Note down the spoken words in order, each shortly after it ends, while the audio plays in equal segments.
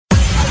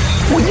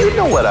Well, you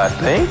know what I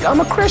think.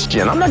 I'm a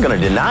Christian. I'm not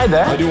going to deny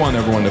that. I do want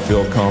everyone to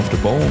feel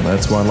comfortable, and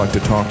that's why I'd like to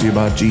talk to you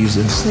about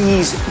Jesus.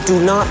 Please do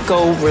not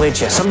go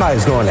religious.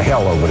 Somebody's going to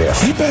hell over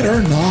this. He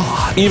better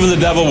not. Even the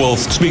devil will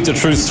speak the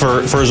truth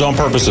for his own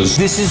purposes.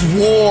 This is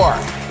war.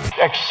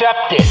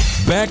 Accept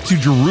it. Back to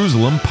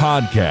Jerusalem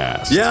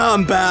podcast. Yeah,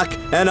 I'm back,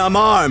 and I'm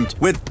armed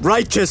with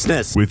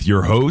righteousness. With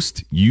your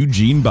host,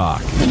 Eugene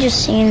Bach. He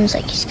just seems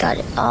like he's got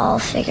it all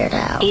figured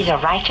out. He's a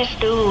righteous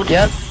dude.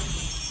 Yep.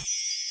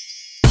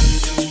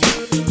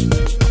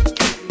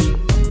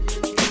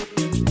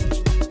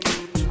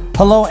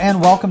 Hello and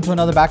welcome to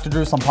another Back to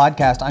Jerusalem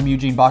podcast. I'm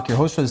Eugene Bach, your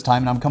host for this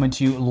time, and I'm coming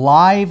to you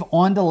live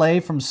on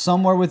delay from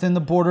somewhere within the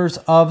borders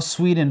of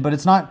Sweden. But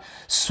it's not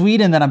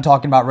Sweden that I'm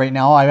talking about right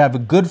now. I have a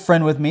good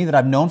friend with me that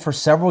I've known for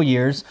several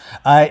years.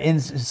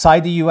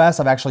 Inside the U.S.,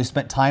 I've actually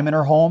spent time in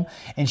her home,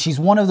 and she's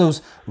one of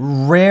those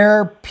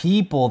rare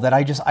people that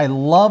I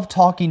love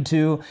talking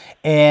to,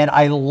 and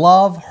I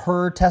love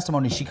her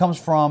testimony. She comes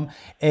from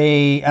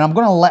and I'm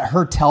going to let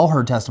her tell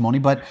her testimony,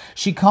 but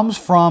she comes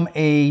from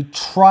a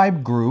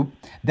tribe group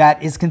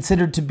that is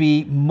considered to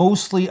be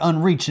mostly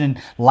unreached. And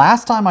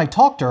last time I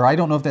talked to her, I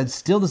don't know if that's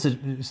still the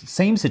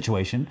same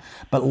situation,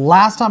 but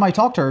last time I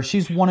talked to her,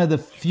 she's one of the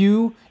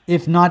few,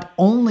 if not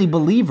only,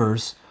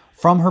 believers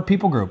from her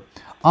people group.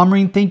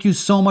 Amreen, thank you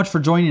so much for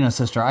joining us,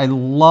 sister. I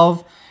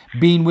love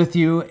being with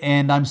you,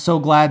 and I'm so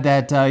glad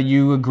that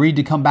you agreed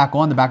to come back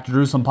on the Back to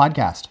Jerusalem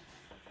podcast.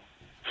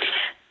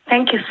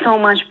 Thank you so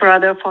much,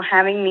 brother, for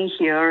having me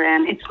here.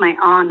 And it's my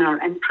honor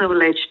and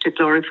privilege to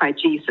glorify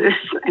Jesus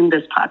in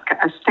this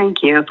podcast.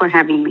 Thank you for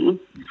having me.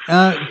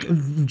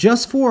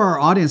 Just for our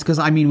audience, because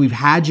we've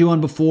had you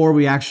on before.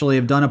 We actually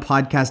have done a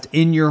podcast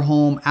in your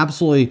home.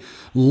 Absolutely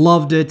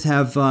loved it.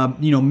 Have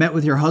met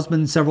with your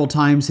husband several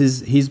times.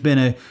 He's been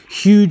a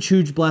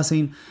huge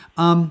blessing.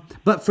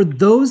 But for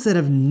those that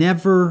have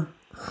never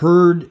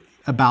heard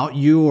about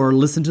you or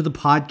listen to the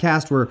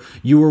podcast where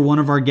you were one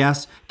of our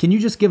guests, can you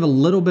just give a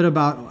little bit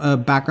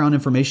about background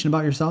information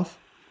about yourself?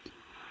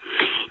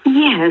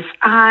 Yes,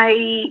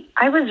 I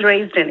was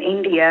raised in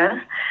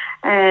India,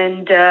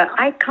 and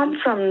I come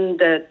from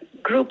the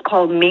group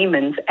called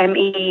Memon,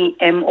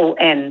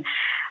 Memon.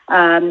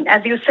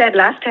 As you said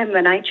last time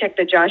when I checked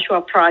the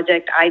Joshua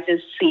Project, I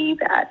just see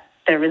that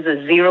there is a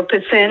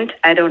 0%.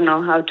 I don't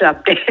know how to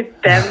update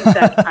them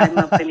that I'm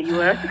a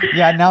believer.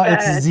 Yeah, now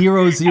it's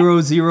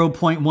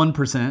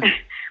 0.1%.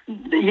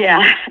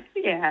 Yeah.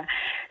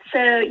 So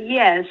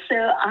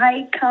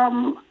I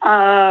come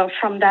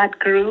from that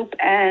group,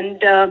 and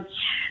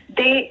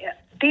they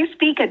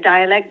speak a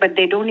dialect, but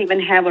they don't even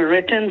have a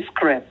written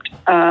script.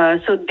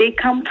 So they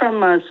come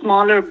from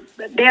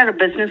they are a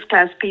business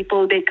class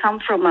people. They come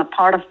from a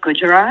part of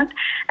Gujarat,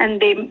 and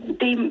they're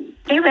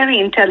very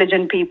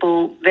intelligent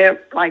people. They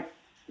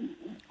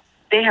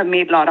have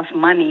made a lot of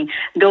money,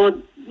 though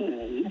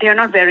they're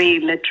not very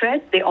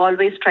literate. They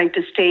always try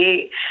to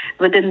stay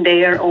within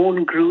their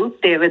own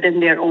group. They're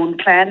within their own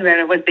clan.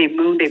 Wherever they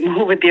move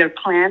with their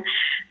clan.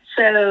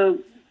 So,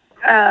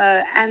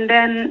 and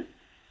then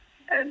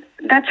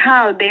that's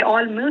how they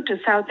all moved to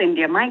South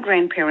India. My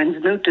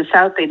grandparents moved to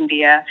South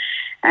India.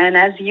 And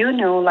as you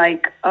know,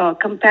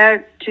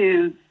 compared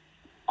to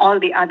all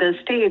the other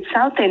states,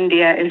 South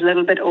India is a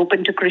little bit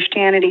open to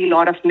Christianity. A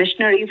lot of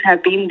missionaries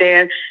have been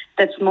there.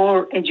 That's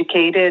more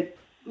educated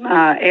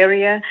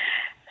area.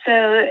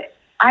 So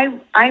I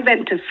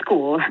went to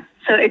school.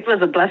 So it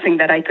was a blessing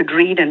that I could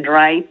read and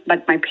write,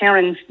 but my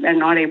parents were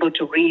not able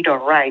to read or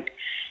write.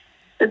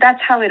 So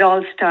that's how it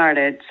all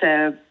started.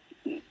 So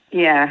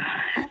yeah,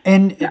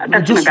 and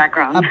that's just my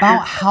background.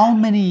 About how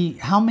many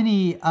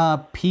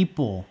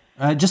people,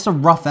 just a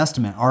rough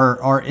estimate,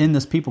 are in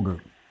this people group?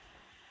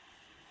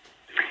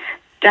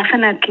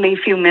 Definitely a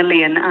few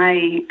million.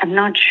 I am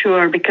not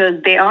sure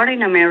because they are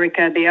in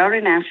America, they are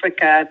in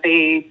Africa,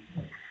 they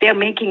are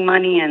making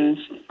money, and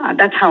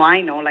that's how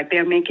I know.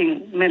 They're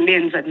making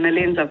millions and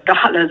millions of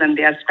dollars, and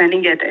they are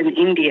spending it in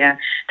India.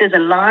 There's a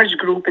large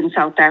group in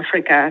South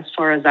Africa, as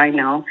far as I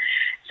know.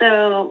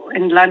 So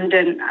in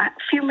London, a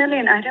few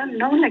million, I don't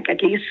know,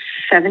 at least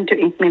 7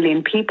 to 8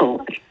 million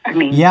people.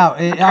 Yeah,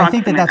 I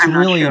think that's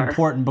really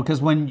important because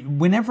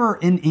whenever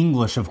in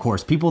English, of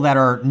course, people that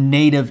are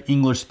native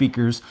English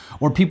speakers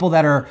or people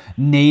that are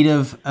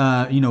native,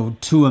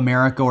 to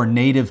America or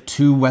native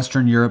to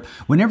Western Europe,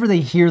 whenever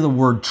they hear the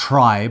word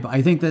tribe,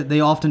 I think that they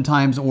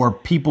oftentimes, or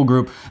people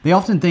group, they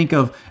often think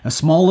of a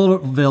small little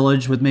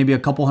village with maybe a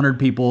couple hundred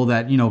people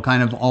that,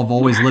 kind of have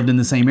always lived in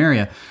the same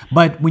area.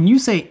 But when you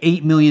say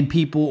 8 million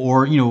people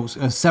or,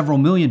 several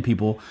million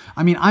people,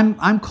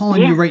 I'm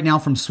calling you right now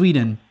from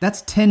Sweden.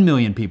 That's 10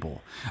 million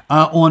people.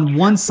 On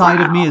one side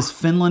of me is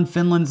Finland.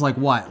 Finland's like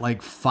what?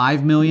 Like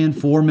 5 million,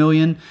 4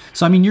 million.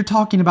 So, you're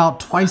talking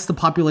about twice the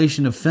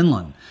population of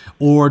Finland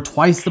or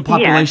twice the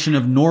population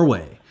of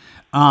Norway.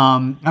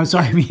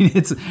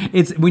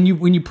 It's when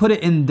you put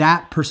it in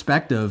that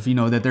perspective,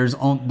 that there's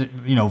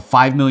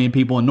 5 million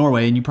people in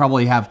Norway, and you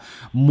probably have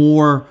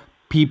more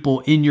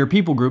people in your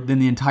people group than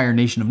the entire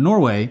nation of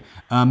Norway,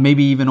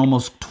 maybe even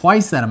almost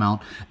twice that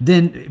amount,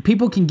 then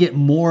people can get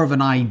more of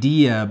an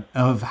idea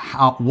of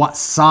what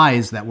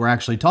size that we're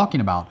actually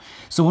talking about.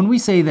 So when we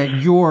say that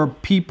your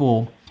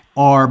people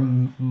are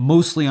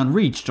mostly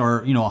unreached,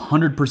 or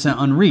 100%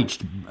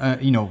 unreached,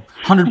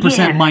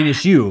 100%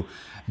 minus you,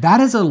 that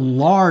is a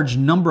large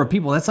number of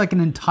people. That's like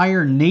an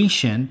entire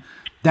nation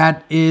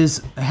that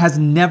has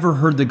never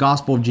heard the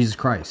gospel of Jesus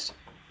Christ.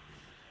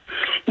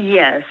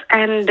 Yes,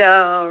 and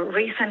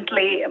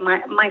recently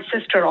my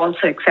sister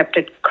also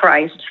accepted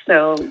Christ,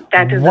 so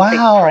that is a big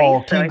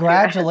praise. So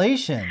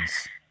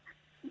congratulations.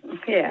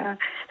 Yeah.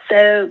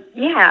 So,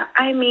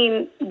 I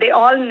mean, they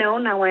all know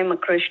now I'm a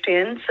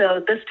Christian.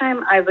 So this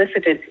time I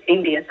visited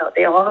India, so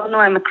they all know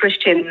I'm a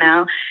Christian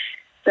now.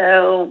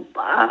 So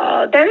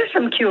there is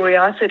some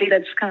curiosity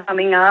that's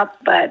coming up,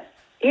 but,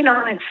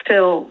 it's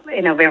still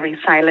in a very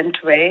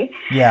silent way.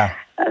 Yeah.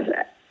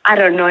 I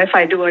don't know if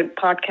I do a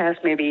podcast,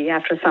 maybe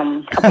after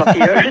some couple of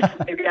years,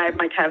 maybe I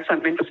might have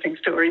some interesting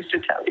stories to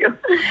tell you.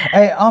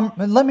 Hey,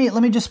 let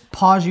me just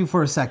pause you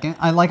for a second.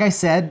 Like I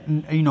said,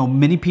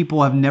 many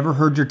people have never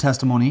heard your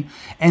testimony,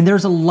 and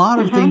there's a lot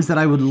of things that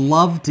I would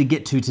love to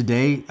get to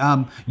today.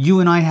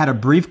 You and I had a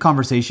brief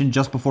conversation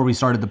just before we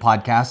started the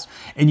podcast,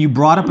 and you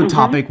brought up a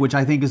topic which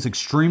I think is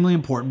extremely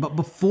important. But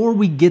before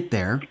we get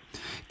there,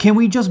 can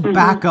we just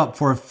back up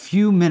for a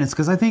few minutes?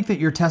 Because I think that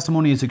your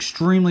testimony is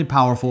extremely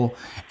powerful,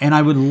 and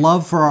I would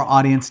love for our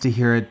audience to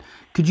hear it.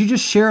 Could you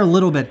just share a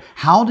little bit?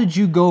 How did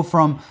you go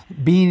from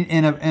being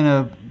in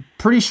a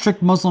pretty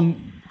strict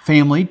Muslim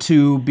family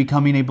to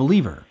becoming a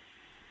believer?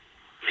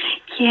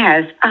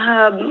 Yes,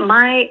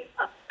 I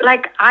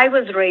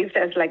was raised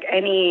as like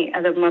any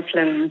other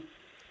Muslim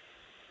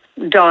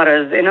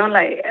daughters.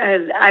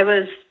 I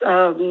was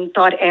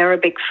taught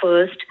Arabic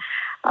first.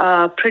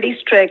 Pretty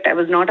strict. I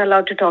was not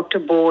allowed to talk to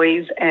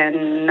boys,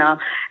 and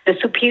the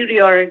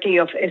superiority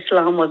of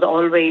Islam was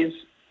always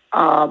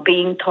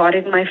being taught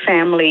in my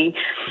family.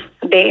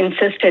 They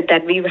insisted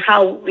that we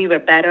were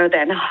better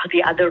than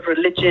the other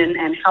religion,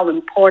 and how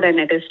important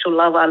it is to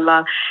love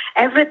Allah.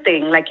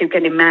 Everything, like you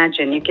can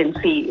imagine, you can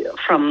see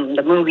from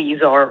the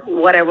movies or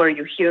whatever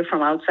you hear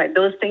from outside.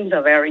 Those things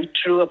are very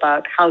true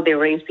about how they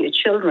raise their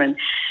children.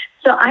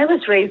 So I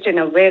was raised in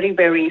a very,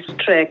 very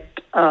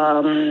strict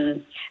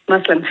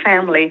Muslim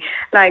family.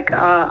 Like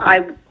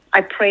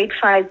I prayed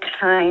 5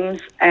 times,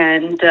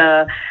 and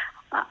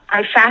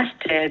I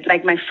fasted.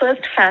 Like my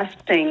first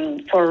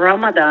fasting for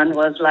Ramadan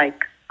was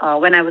like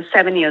when I was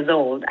 7 years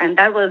old, and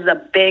that was a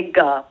big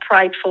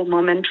prideful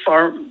moment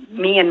for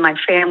me and my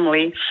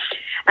family.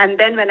 And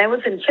then when I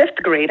was in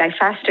 5th grade, I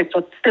fasted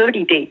for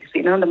 30 days.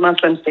 The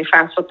Muslims, they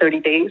fast for 30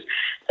 days.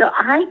 So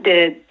I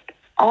did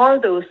all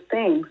those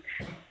things.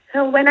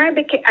 So when I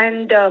became,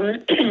 and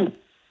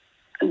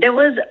there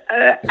was,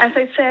 as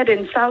I said,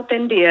 in South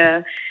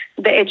India,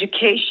 the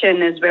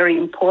education is very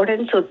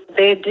important. So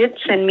they did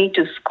send me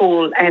to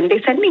school, and they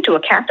sent me to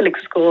a Catholic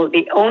school.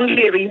 The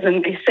only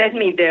reason they sent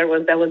me there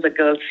was that was a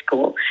girls'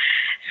 school.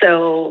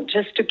 So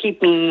just to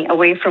keep me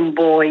away from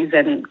boys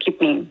and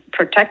keep me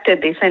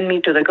protected, they sent me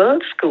to the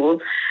girls'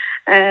 school.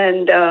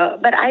 And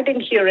but I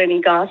didn't hear any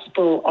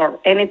gospel or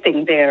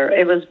anything there.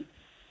 It was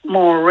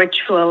more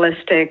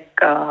ritualistic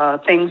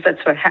things that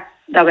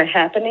were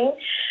happening.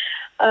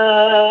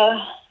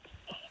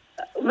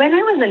 When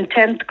I was in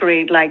 10th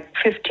grade, like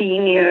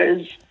 15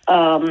 years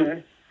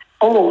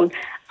old,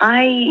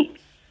 I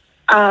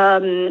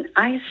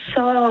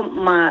saw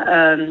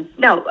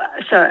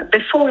so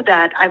before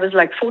that, I was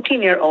like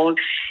 14-year-old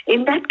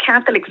in that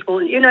Catholic school.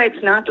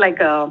 It's not like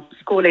a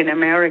school in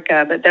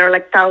America, but there are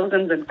like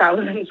thousands and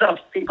thousands of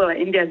people.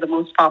 India is the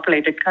most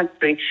populated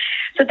country.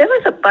 So there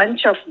was a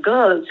bunch of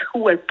girls who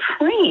were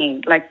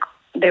praying, like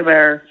they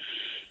were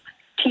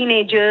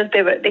teenagers.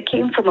 They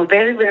came from a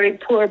very, very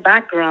poor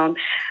background.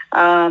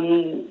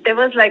 There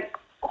was like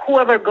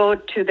whoever go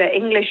to the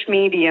English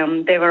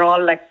medium, they were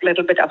all like a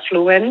little bit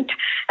affluent,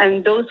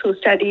 and those who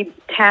studied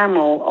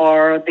Tamil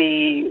or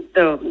the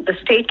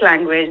state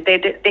language,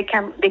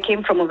 they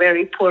came from a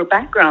very poor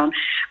background.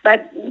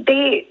 But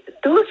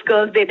those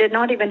girls, they did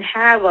not even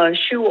have a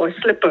shoe or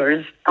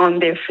slippers on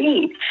their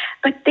feet,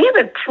 but they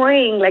were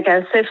praying like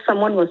as if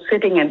someone was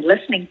sitting and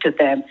listening to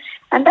them.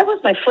 And that was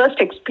my first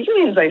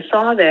experience. I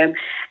saw them,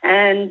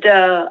 and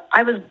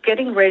I was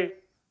getting ready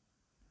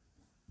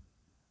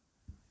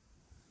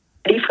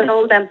for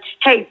told them,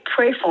 hey,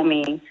 pray for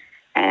me.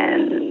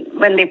 And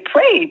when they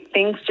prayed,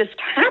 things just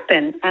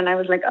happened. And I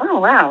was like, oh,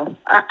 wow.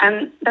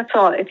 And that's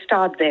all. It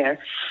started there.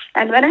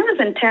 And when I was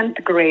in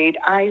 10th grade,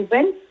 I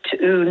went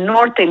to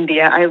North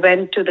India. I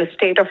went to the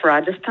state of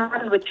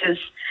Rajasthan, which is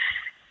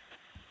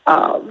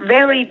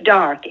very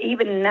dark.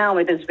 Even now,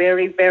 it is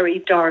very, very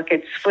dark.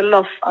 It's full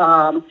of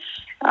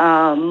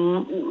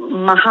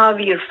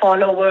Mahavir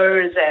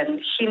followers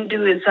and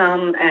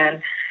Hinduism,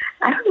 and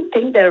I don't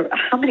think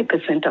how many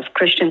 % of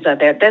Christians are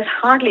there? There's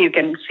hardly you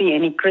can see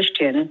any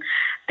Christian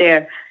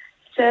there.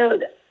 So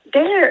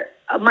there,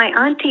 my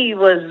auntie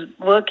was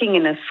working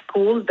in a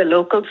school, the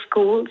local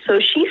school.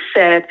 So she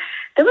said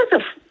there was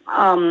a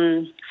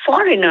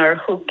foreigner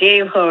who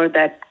gave her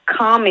that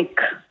comic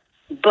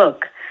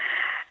book.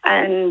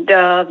 And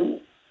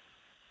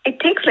it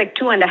takes like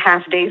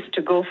 2.5 days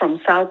to go from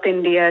South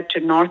India to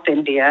North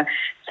India.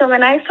 So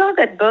when I saw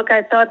that book,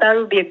 I thought that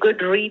would be a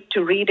good read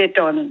to read it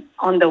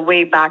on the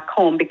way back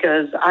home,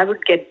 because I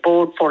would get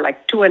bored for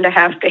like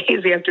 2.5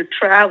 days. You have to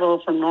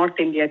travel from North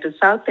India to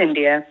South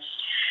India.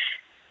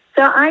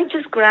 So I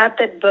just grabbed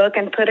that book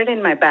and put it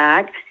in my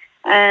bag.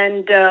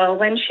 And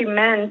when she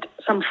meant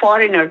some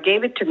foreigner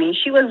gave it to me,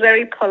 she was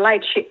very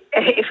polite.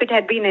 If it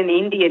had been an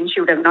Indian, she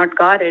would have not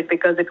got it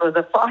because it was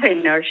a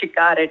foreigner. She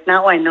got it.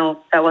 Now I know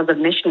that was a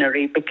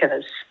missionary,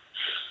 because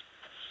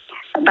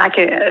back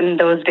in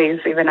those days,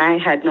 even I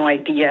had no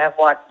idea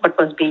what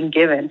was being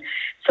given.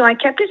 So I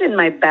kept it in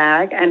my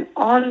bag. And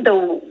on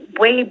the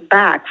way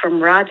back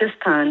from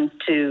Rajasthan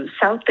to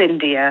South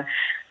India,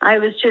 I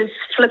was just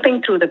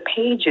flipping through the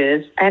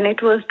pages, and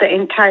it was the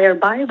entire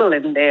Bible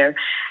in there.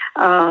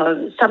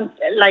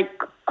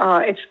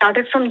 It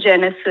started from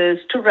Genesis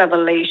to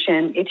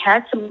Revelation. It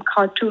had some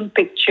cartoon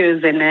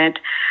pictures in it.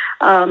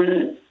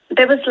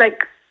 There was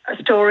like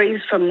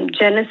stories from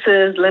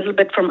Genesis, a little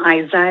bit from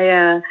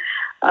Isaiah,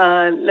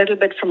 a little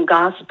bit from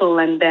Gospel,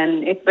 and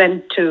then it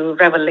went to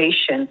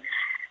Revelation.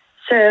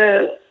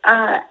 So,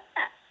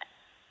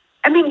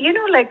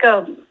 like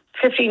a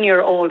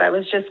 15-year-old, I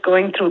was just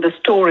going through the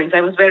stories.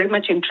 I was very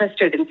much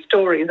interested in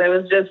stories. I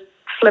was just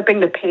flipping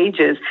the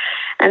pages.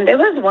 And there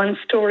was one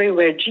story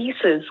where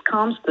Jesus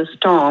calms the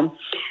storm.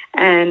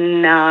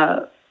 And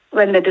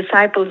when the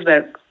disciples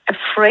were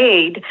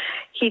afraid,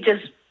 he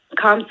just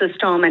calms the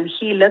storm, and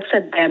he looks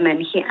at them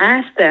and he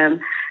asks them,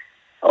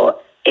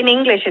 in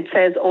English it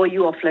says, "Oh,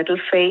 you of little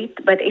faith."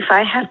 But if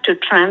I have to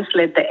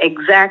translate the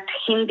exact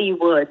Hindi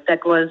word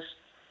that was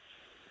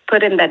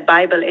put in that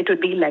Bible, it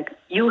would be like,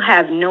 "You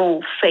have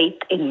no faith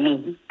in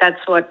me."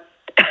 That's what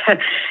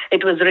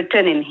it was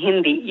written in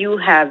Hindi. "You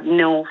have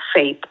no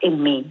faith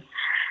in me."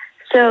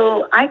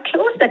 So I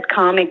closed that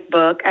comic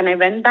book and I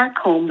went back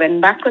home,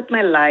 went back with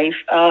my life.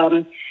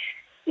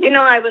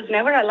 I was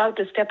never allowed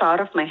to step out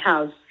of my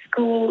house,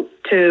 school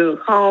to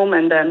home,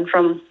 and then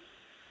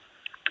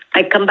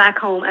I come back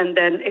home, and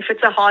then if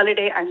it's a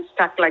holiday, I'm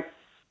stuck like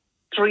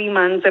 3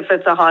 months. If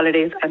it's a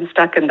holiday, I'm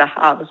stuck in the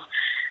house.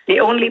 The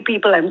only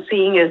people I'm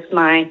seeing is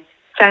my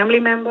family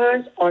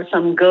members or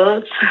some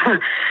girls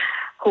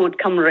who would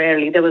come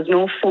rarely. There was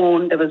no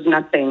phone. There was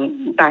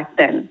nothing back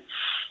then.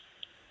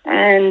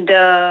 And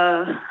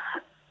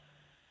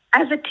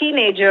as a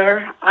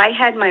teenager, I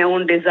had my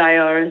own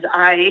desires.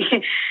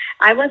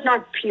 I was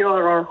not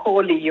pure or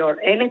holy or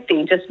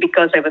anything just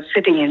because I was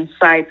sitting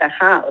inside the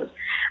house.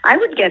 I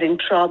would get in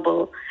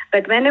trouble.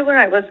 But whenever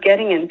I was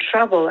getting in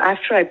trouble,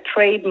 after I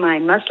prayed my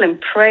Muslim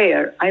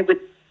prayer, I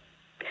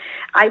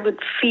would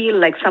feel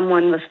like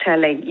someone was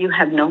telling, "You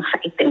have no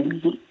faith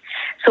in me."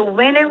 So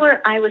whenever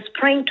I was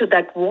praying to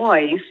that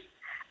voice,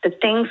 the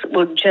things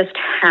would just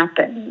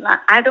happen.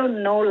 I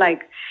don't know,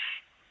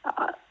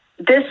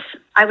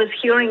 I was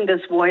hearing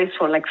this voice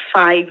for like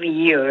 5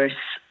 years.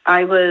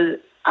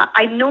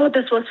 I know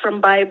this was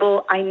from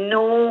Bible. I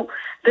know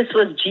this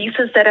was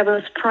Jesus that I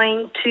was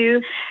praying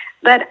to,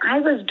 but I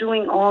was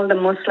doing all the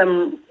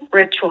Muslim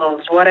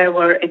rituals,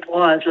 whatever it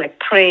was, like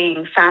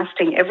praying,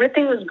 fasting,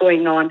 everything was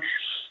going on.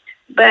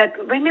 But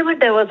whenever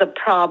there was a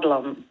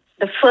problem,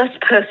 the first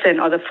person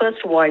or the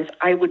first voice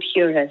I would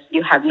hear is,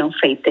 "You have no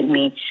faith in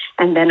me."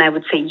 And then I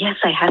would say, "Yes,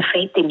 I have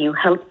faith in you.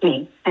 Help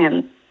me." And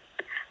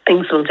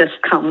things will just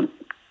come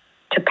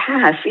to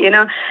pass,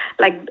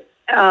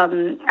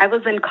 I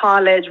was in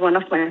college. One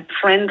of my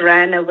friends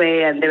ran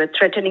away, and they were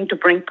threatening to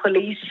bring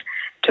police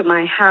to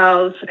my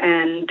house.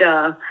 And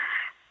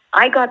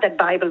I got that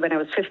Bible when I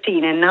was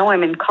 15, and now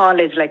I'm in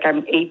college, like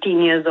I'm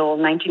 18 years old,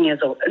 19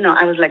 years old. No,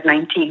 I was like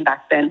 19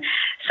 back then.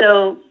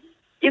 So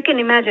you can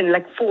imagine,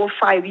 like 4 or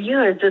 5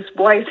 years, this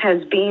voice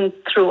has been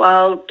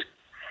throughout.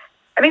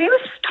 It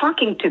was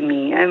talking to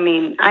me.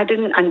 I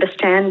didn't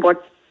understand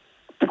what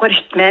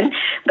it meant,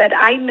 but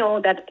I know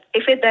that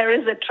if there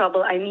is a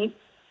trouble,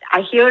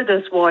 I hear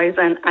this voice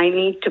and I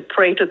need to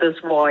pray to this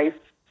voice.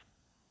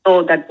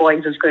 Oh, that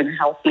voice is going to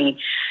help me.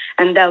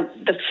 And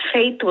the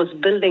faith was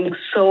building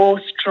so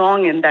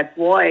strong in that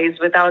voice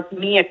without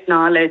me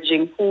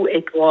acknowledging who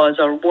it was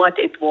or what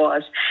it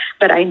was.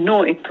 But I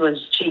know it was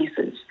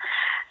Jesus.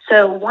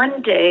 So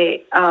one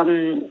day,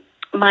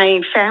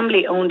 my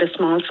family owned a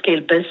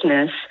small-scale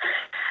business.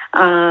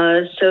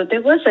 So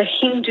there was a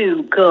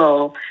Hindu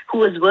girl who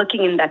was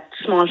working in that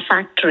small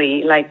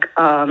factory.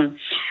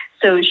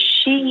 So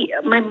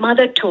my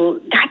mother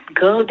told that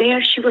girl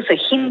there, she was a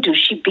Hindu.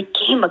 She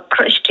became a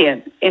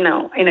Christian, in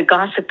a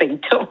gossiping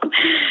tone.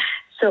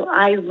 So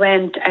I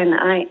went and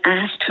I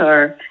asked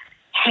her,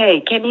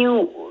 "Hey, can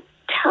you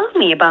tell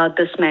me about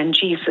this man,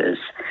 Jesus?"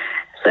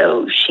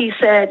 So she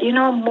said,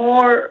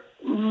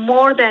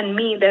 more than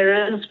me, there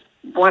is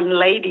one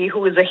lady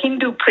who is a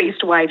Hindu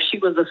priest wife. She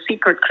was a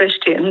secret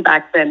Christian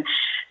back then.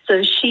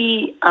 So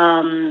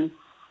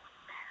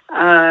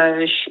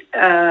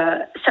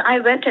so I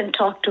went and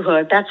talked to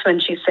her. That's when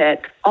she said,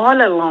 "All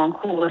along,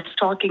 who was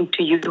talking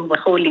to you was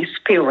Holy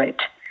Spirit."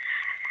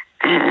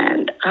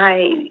 And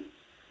I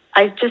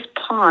just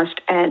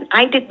paused, and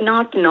I did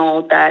not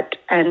know that,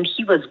 and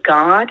he was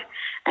God,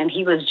 and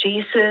he was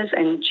Jesus,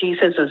 and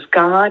Jesus is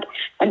God.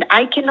 And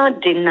I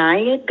cannot deny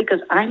it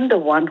because I'm the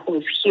one who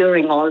is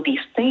hearing all these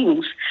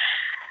things.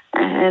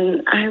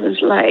 And I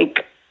was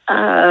like,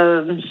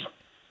 I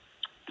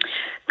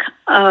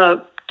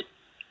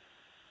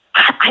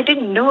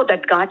didn't know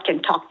that God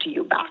can talk to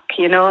you back.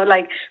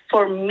 Like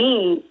for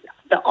me,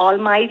 the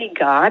Almighty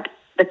God,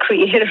 the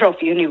creator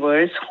of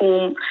universe,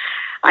 whom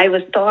I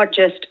was taught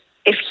just,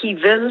 if he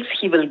wills,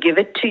 he will give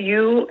it to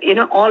you.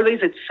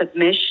 Always it's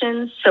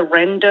submission,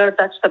 surrender.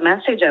 That's the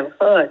message I've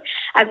heard.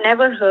 I've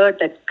never heard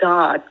that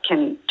God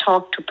can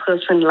talk to a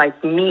person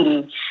like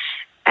me.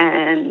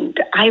 And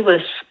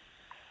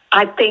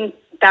I think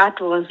that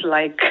was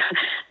like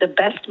the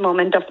best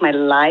moment of my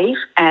life.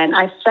 And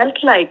I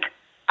felt like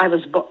I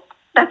was,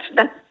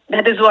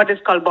 that is what is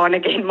called born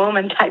again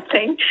moment, I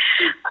think.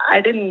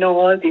 I didn't know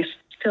all these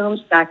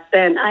terms back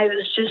then. I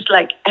was just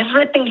like,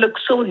 everything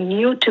looked so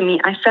new to me.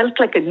 I felt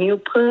like a new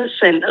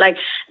person. Like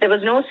there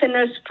was no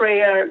sinner's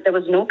prayer. There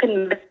was no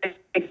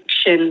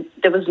conviction.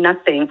 There was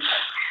nothing.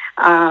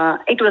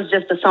 It was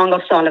just the Song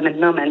of Solomon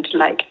moment.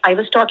 Like I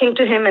was talking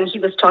to him and he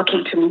was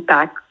talking to me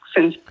back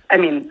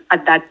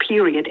at that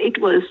period.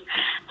 It was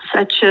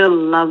such a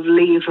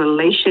lovely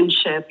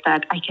relationship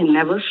that I can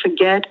never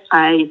forget.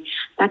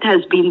 That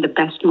has been the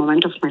best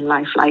moment of my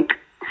life. Like,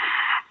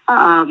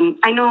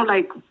 I know,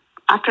 like,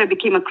 after I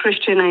became a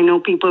Christian, I know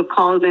people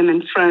call them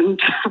in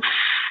front.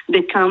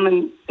 They come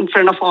in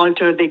front of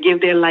altar. They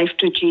give their life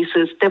to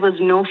Jesus. There was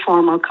no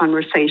formal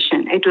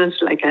conversation. It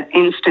was like an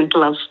instant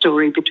love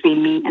story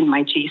between me and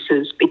my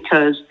Jesus,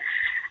 because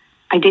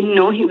I didn't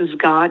know he was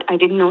God. I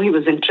didn't know he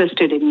was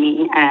interested in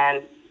me.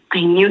 And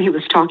I knew he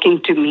was talking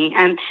to me.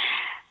 And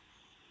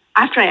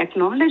after I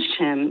acknowledged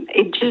him,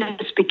 it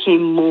just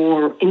became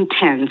more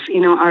intense.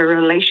 Our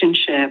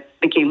relationship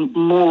became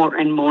more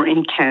and more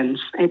intense.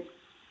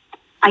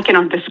 I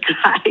cannot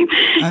describe.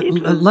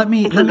 Let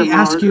me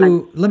ask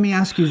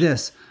you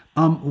this.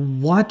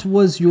 What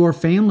was your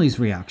family's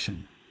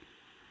reaction?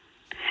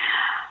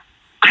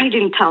 I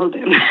didn't tell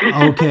them.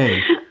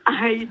 Okay.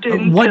 I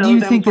didn't. What tell do you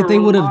them think for that they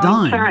a would have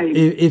long done?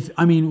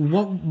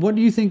 time. What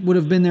do you think would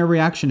have been their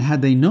reaction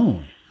had they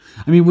known?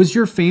 Was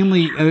your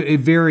family a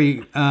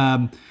very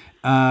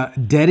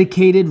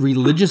dedicated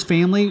religious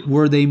family?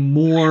 Were they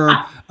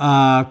more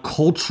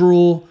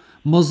cultural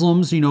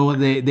Muslims?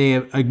 They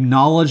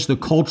acknowledged the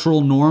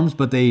cultural norms,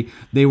 but they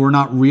were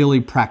not really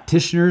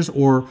practitioners?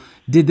 Or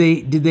did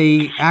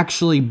they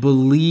actually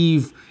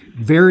believe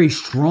very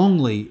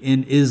strongly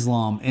in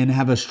Islam and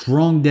have a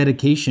strong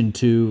dedication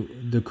to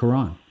the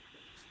Quran?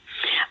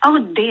 Oh,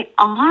 they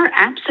are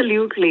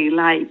absolutely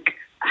like,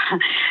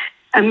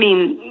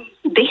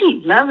 they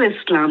love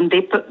Islam.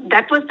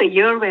 That was the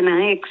year when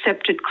I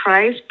accepted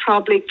Christ,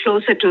 probably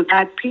closer to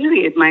that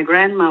period. My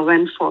grandma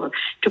went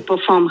to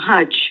perform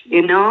Hajj,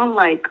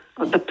 like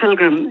the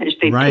pilgrimage,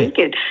 they take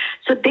it.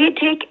 So they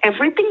take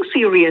everything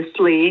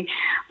seriously.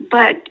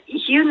 But,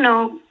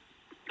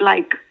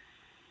 like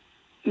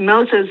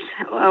Moses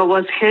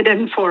was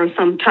hidden for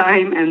some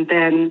time and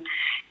then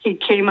he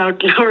came out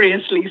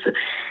gloriously. So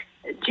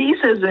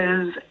Jesus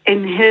is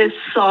in his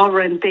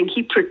sovereign thing.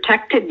 He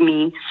protected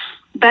me.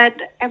 But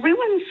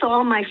everyone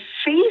saw my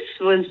face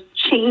was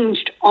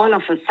changed all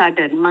of a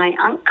sudden. My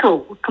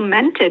uncle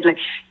commented, like,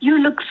 you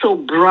look so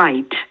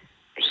bright.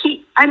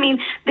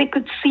 They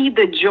could see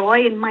the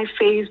joy in my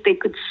face. They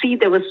could see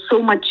there was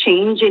so much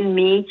change in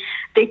me.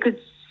 They could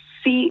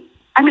see,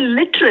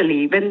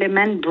 literally, when they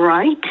meant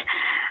bright,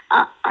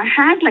 I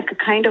had like a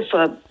kind of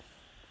a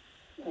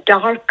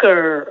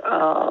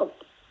darker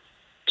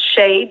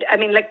shade.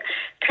 Like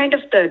kind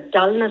of the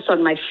dullness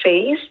on my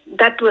face,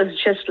 that was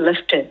just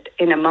lifted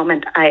in a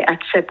moment I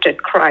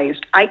accepted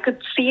Christ. I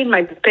could see in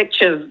my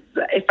pictures,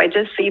 if I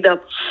just see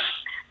the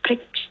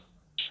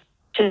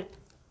pictures,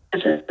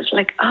 it's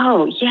like,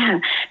 oh, yeah.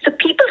 So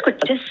people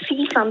could just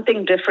see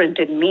something different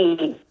in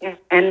me.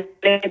 And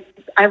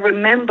I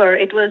remember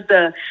it was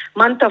the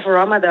month of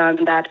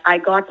Ramadan that I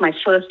got my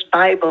first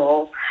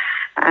Bible.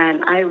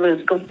 And I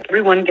was going,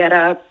 everyone get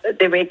up,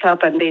 they wake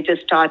up and they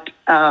just start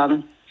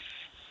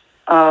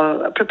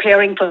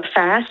preparing for the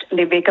fast. And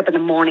they wake up in the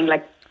morning,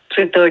 like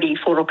 3:30,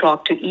 4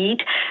 o'clock to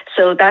eat.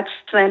 So that's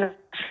when I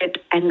sit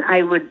and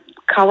I would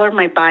cover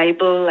my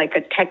Bible like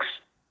a text.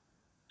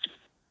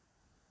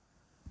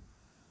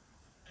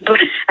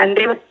 And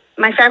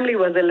my family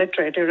was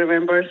illiterate, you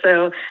remember,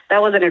 so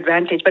that was an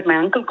advantage. But my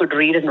uncle could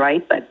read and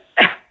write, but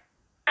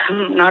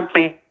not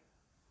me.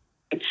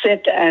 I'd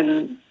sit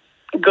and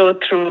go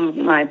through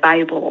my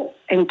Bible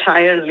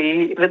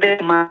entirely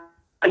within my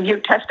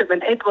New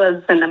Testament. It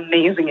was an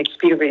amazing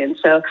experience.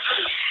 So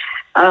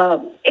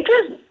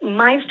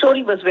my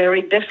story was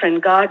very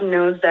different. God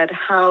knows that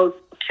how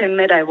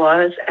timid I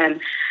was and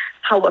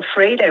how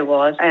afraid I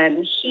was.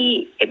 And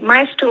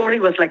my story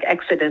was like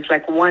Exodus,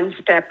 like one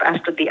step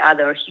after the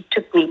other. He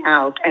took me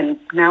out, and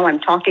now I'm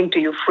talking to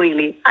you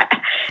freely.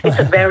 It's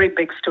a very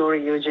big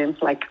story, Eugene.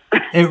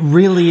 It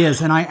really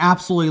is, and I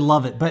absolutely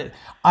love it. But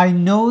I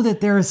know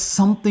that there is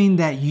something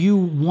that you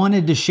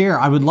wanted to share.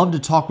 I would love to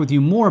talk with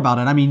you more about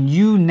it. I mean,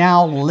 you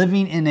now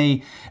living in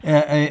a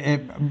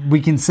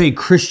we can say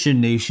Christian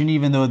nation,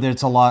 even though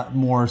it's a lot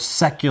more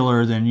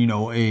secular than,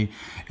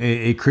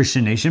 a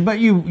Christian nation. But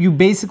you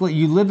basically,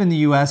 you live in the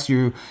U.S.,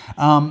 you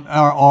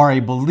are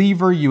a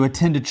believer, you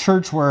attend a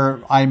church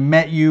where I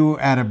met you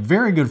at a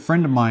very good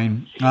friend of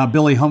mine,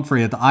 Billy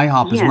Humphrey at the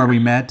IHOP is where we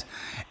met.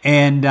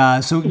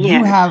 And so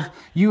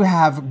you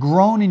have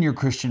grown in your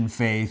Christian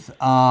faith,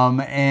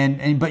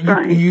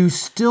 but you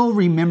still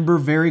remember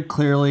very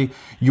clearly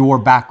your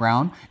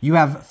background. You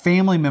have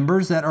family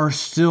members that are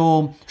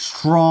still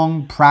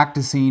strong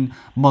practicing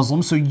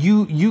Muslims, so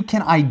you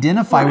can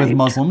identify with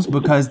Muslims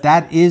because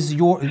that is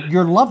your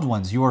loved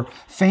ones, your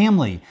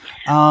family,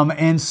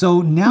 and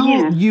so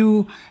now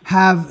you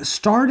have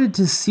started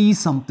to see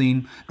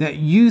something that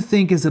you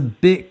think is a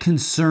bit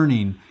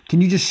concerning. Can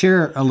you just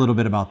share a little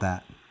bit about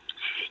that?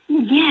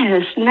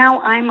 Yes,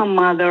 now I'm a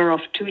mother of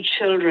 2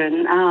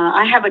 children.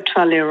 I have a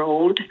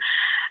 12-year-old,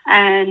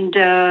 and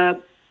I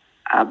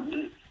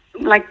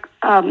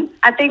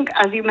think,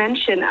 as you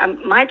mentioned,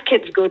 my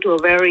kids go to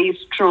a very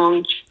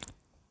strong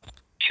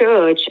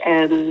church,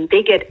 and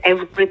they get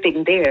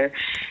everything there.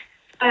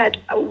 But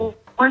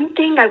one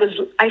thing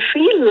I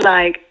feel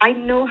like I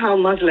know how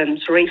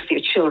Muslims raise their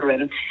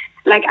children.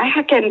 Like,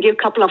 I can give a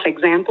couple of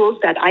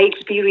examples that I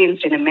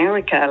experienced in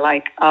America.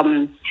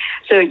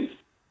 So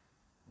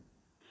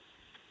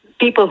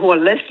people who are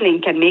listening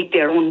can make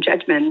their own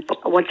judgment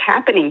what's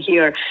happening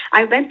here.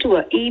 I went to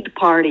an Eid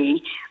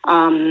party,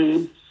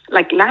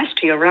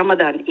 last year,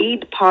 Ramadan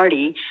Eid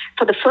party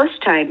for the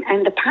first time,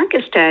 and the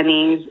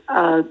Pakistanis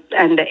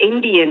and the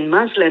Indian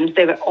Muslims,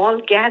 they were all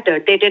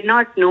gathered. They did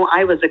not know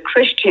I was a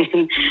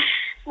Christian.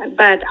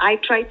 But I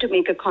tried to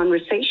make a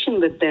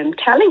conversation with them,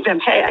 telling them,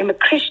 hey, I'm a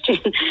Christian.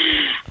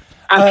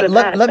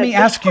 Let me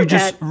ask you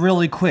just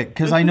really quick,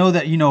 because I know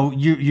that,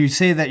 you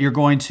say that you're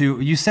going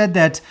to, you said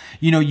that,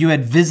 you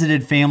had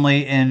visited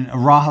family in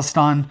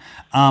Rajasthan.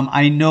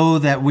 I know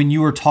that when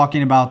you were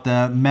talking about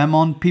the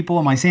Memon people,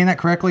 am I saying that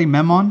correctly?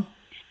 Memon?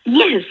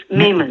 Yes,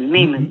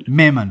 Memon.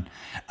 Memon.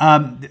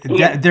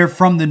 They're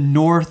from the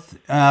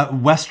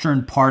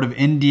western part of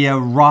India.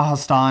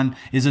 Rajasthan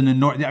is in the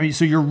north. I mean,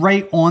 so you're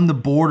right on the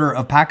border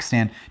of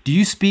Pakistan. Do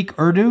you speak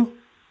Urdu?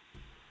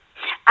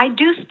 I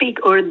do speak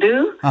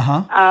Urdu.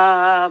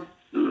 But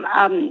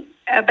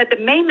the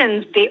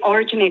Memons, they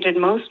originated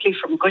mostly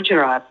from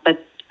Gujarat.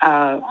 But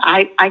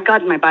I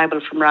got my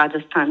Bible from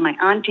Rajasthan. My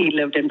auntie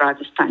lived in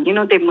Rajasthan.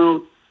 They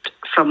moved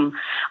from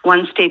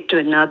one state to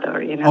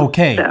another,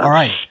 Okay, so, all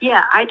right.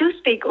 Yeah, I do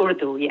speak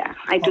Urdu. Yeah,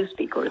 I do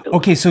speak Urdu.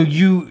 Okay, so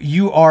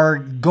you are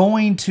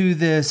going to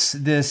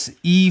this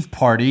Eve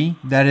party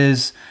that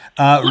is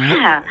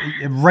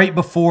right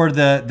before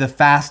the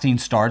fasting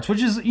starts,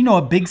 which is,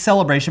 a big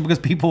celebration because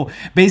people,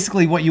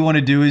 basically what you want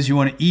to do is you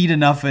want to eat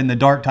enough in the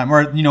dark time,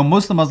 or,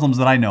 most of the Muslims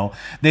that I know,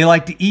 they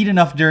like to eat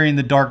enough during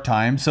the dark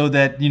time so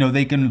that,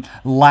 they can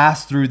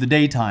last through the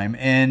daytime.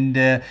 And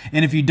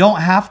if you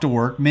don't have to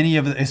work, many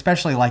of,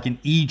 especially like in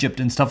Egypt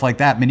and stuff like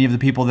that, many of the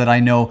people that I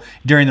know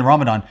during the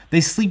Ramadan,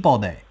 they sleep all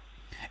day.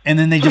 And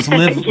then they just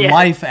live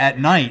life at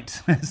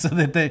night, so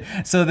that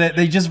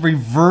they just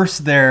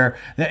reverse and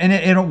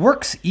it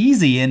works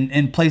easy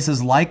in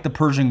places like the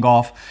Persian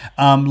Gulf,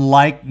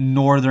 like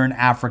Northern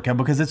Africa,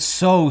 because it's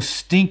so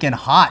stinking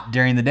hot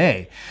during the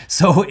day.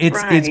 So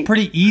it's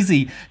pretty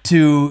easy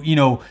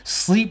to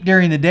sleep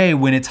during the day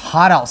when it's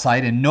hot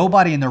outside, and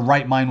nobody in their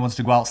right mind wants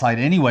to go outside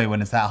anyway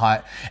when it's that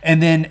hot.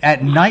 And then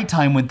at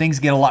nighttime when things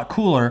get a lot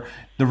cooler,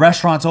 the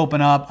restaurants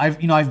open up.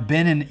 I've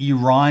been in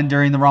Iran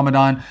during the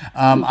Ramadan.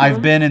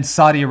 I've been in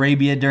Saudi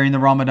Arabia during the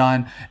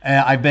Ramadan.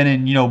 I've been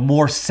in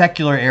more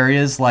secular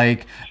areas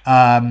like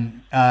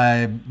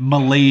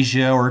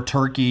Malaysia or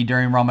Turkey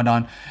during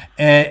Ramadan,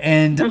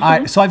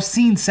 so I've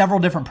seen several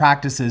different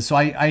practices. So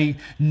I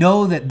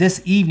know that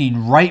this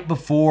evening, right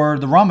before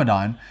the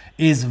Ramadan,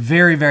 is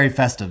very, very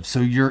festive.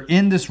 So you're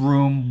in this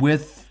room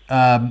with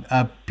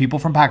people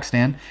from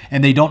Pakistan,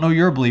 and they don't know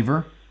you're a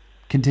believer.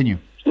 Continue.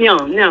 No.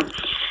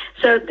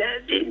 So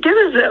there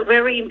was a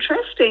very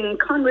interesting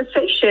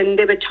conversation.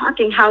 They were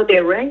talking how they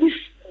raise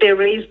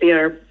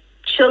their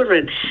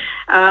children.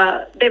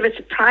 They were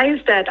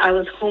surprised that I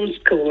was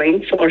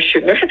homeschooling for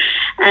sure,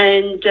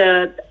 and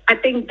I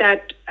think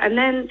that. And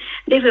then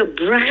they were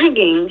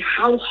bragging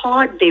how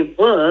hard they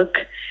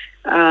work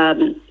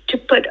to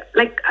put.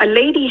 Like, a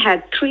lady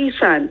had 3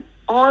 sons,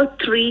 all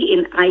 3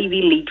 in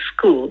Ivy League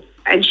school,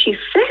 and she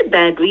said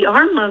that we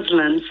are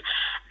Muslims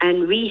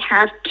and we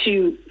have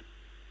to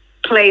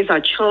place our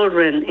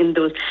children in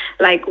those,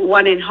 like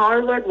one in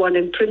Harvard, one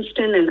in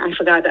Princeton, and I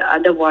forgot the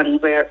other one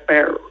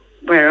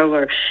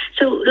wherever.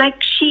 So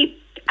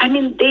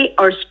they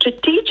are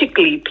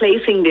strategically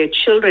placing their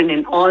children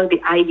in all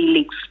the Ivy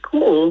League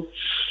school.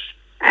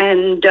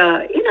 And,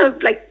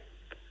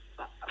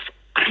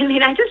 I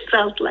mean, I just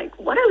felt like,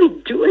 what are we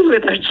doing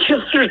with our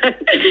children?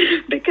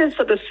 Because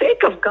for the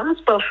sake of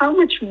gospel, how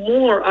much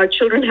more our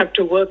children have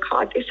to work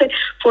hard? They said,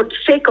 for the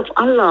sake of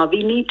Allah,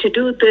 we need to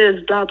do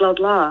this, blah, blah,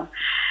 blah.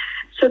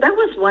 So that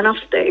was one of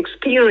the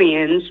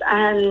experience,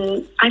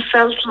 and I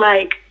felt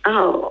like,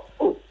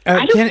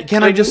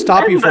 can I just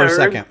stop you for a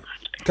second?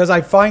 Because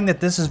I find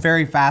that this is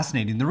very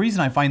fascinating. The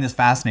reason I find this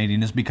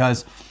fascinating is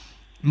because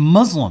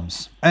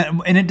Muslims,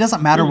 and it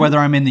doesn't matter whether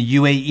I'm in the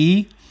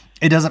UAE,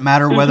 it doesn't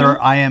matter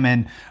whether I am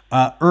in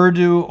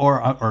Urdu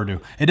or Urdu.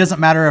 It doesn't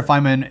matter if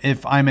I'm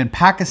in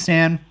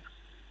Pakistan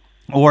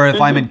or if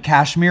I'm in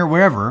Kashmir,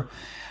 wherever.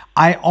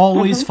 I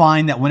always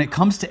find that when it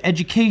comes to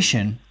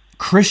education,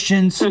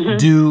 Christians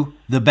do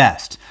the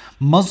best.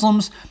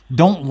 Muslims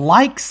don't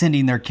like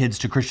sending their kids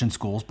to Christian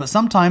schools, but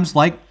sometimes,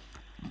 like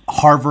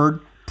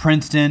Harvard,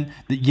 Princeton,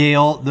 the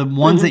Yale, the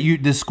ones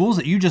the schools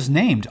that you just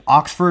named,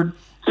 Oxford,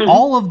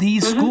 all of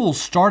these schools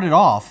started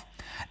off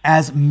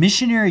as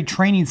missionary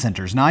training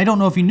centers. Now, I don't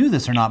know if you knew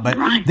this or not, but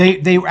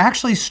they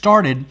actually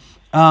started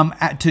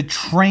to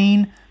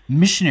train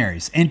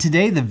missionaries. And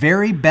today, the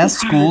very best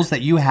schools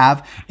that you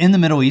have in the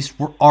Middle East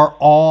are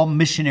all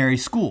missionary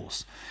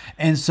schools.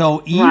 And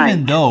so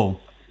even though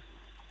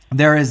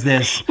there is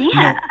this...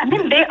 I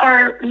mean, they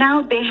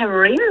have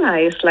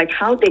realized like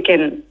how they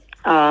can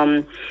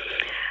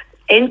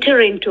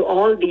enter into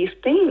all these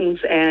things.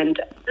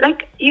 And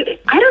like,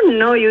 I don't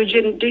know,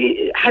 Eugene,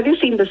 have you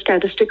seen the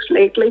statistics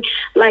lately?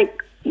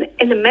 Like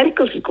in the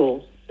medical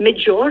school,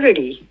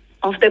 majority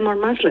of them are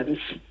Muslims.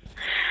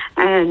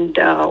 And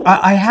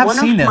I have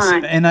seen this.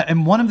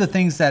 And one of the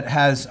things that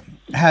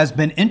has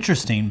been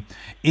interesting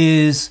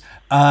is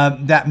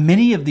that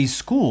many of these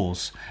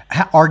schools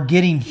are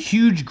getting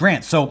huge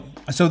grants. So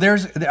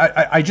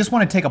I just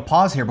want to take a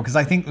pause here because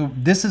I think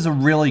this is a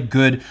really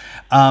good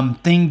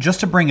thing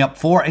just to bring up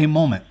for a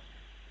moment.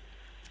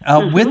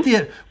 With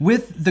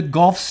the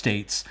Gulf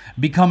states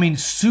becoming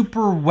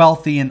super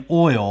wealthy in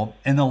oil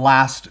in the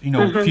last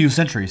few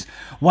centuries,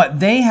 what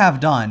they have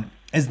done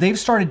is they've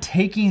started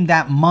taking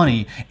that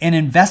money and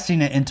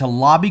investing it into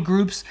lobby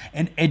groups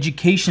and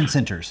education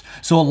centers.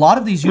 So a lot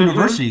of these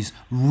universities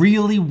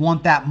really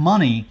want that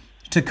money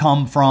to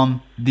come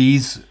from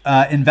these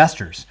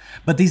investors.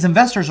 But these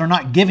investors are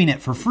not giving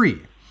it for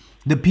free.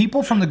 The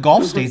people from the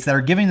Gulf states that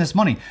are giving this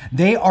money,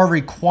 they are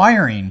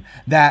requiring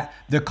that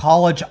the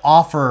college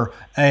offer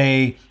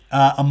a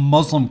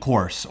Muslim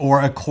course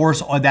or a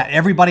course that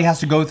everybody has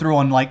to go through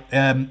on like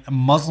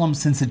Muslim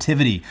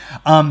sensitivity.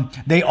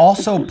 They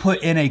also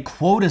put in a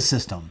quota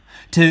system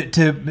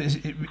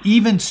to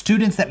even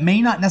students that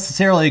may not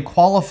necessarily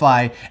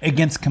qualify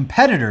against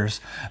competitors.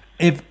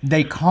 If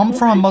they come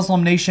from a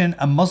Muslim nation,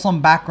 a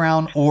Muslim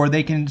background, or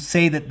they can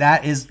say that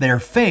that is their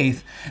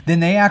faith, then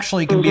they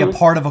actually can be a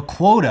part of a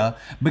quota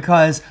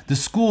because the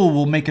school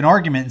will make an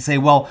argument and say,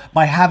 well,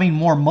 by having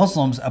more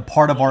Muslims a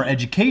part of our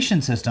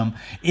education system,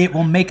 it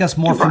will make us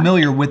more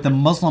familiar with the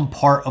Muslim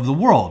part of the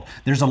world.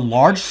 There's a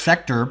large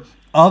sector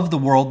of the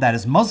world that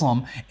is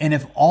Muslim, and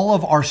if all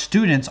of our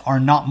students are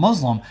not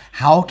Muslim,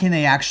 how can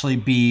they actually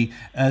be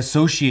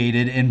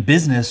associated in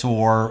business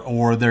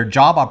or their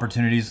job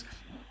opportunities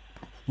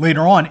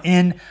later on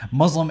in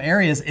Muslim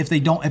areas if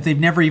they've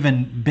never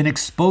even been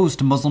exposed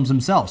to Muslims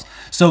themselves?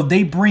 So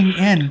they bring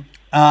in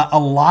a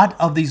lot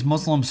of these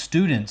Muslim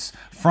students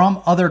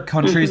from other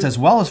countries as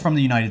well as from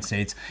the United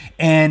States,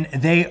 and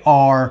they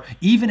are,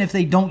 even if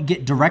they don't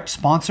get direct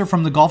sponsor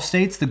from the Gulf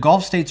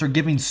states are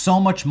giving so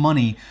much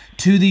money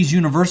to these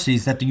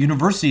universities that the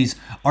universities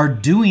are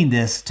doing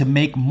this to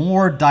make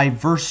more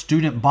diverse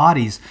student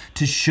bodies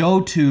to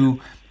show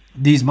to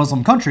these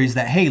Muslim countries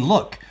that, hey,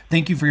 look,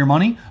 thank you for your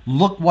money.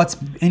 Look what's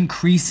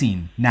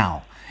increasing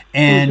now.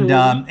 And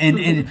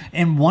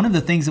and one of the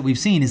things that we've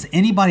seen is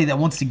anybody that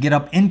wants to get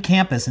up in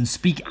campus and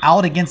speak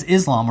out against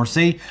Islam or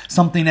say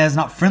something that is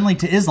not friendly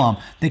to Islam,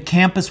 the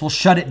campus will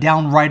shut it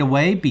down right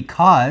away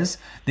because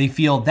they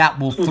feel that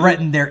will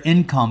threaten their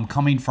income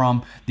coming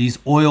from these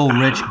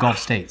oil-rich Gulf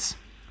states.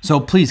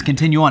 So please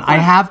continue on. I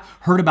have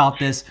heard about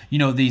this,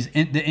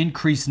 the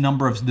increased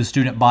number of the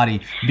student body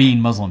being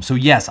Muslim. So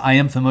yes, I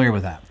am familiar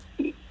with that.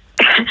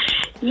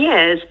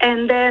 Yes,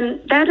 and then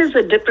that is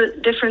a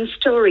different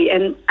story.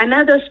 And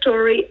another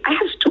story, I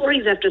have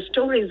stories after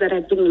stories that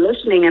I've been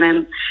listening,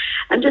 and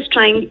I'm just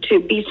trying to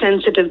be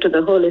sensitive to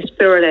the Holy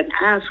Spirit and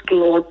ask,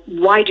 Lord,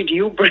 why did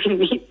you bring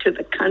me to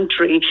the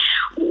country?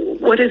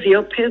 What is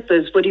your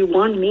purpose? What do you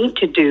want me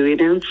to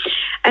do?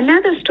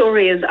 Another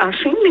story is our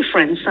family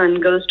friend's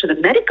son goes to the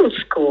medical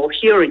school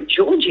here in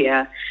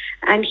Georgia,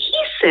 and he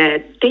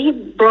said they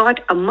brought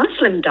a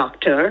Muslim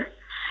doctor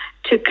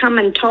to come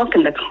and talk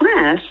in the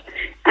class,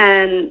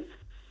 and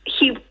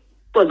he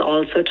was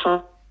also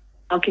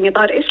talking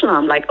about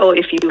Islam, like, oh,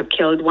 if you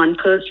killed one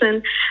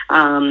person,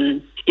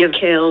 you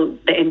killed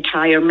the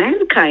entire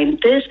mankind,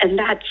 this and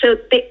that. So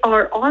they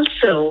are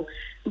also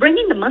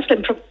bringing the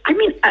Muslim,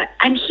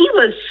 and he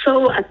was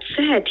so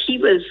upset. He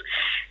was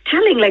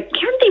telling, like,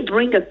 can they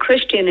bring a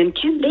Christian and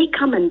can they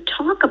come and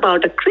talk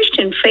about a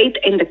Christian faith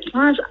in the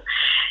class?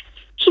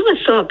 He was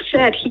so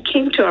upset. He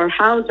came to our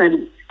house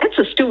and that's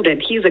a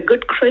student. He's a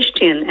good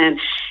Christian, and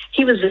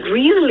he was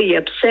really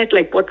upset,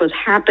 like what was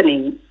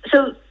happening.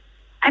 So,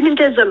 I mean,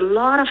 there's a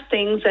lot of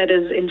things that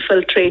is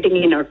infiltrating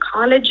in our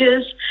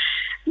colleges.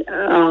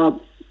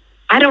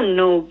 I don't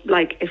know,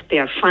 like, if they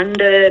are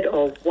funded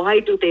or why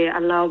do they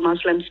allow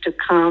Muslims to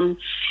come.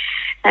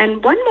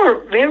 And one more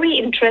very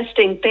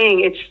interesting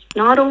thing, it's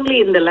not only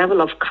in the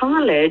level of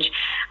college.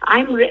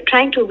 I'm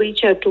trying to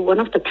reach out to one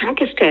of the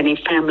Pakistani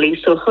families.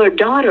 So her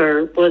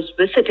daughter was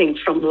visiting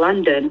from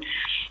London,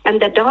 and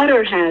the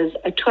daughter has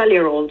a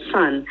 12-year-old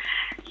son.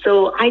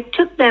 So I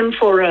took them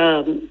for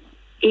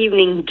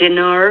evening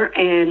dinner,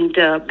 and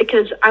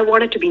because I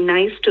wanted to be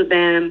nice to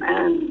them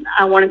and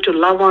I wanted to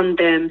love on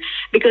them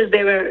because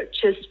they were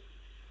just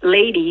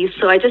ladies.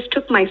 So I just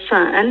took my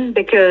son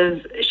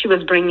because she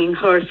was bringing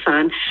her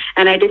son,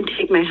 and I didn't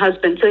take my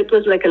husband. So it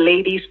was like a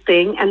ladies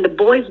thing, and the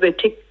boys were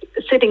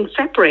sitting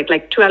separate,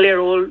 like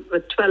 12-year-old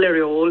with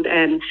 12-year-old,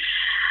 and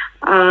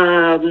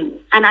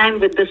I'm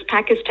with this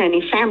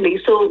Pakistani family.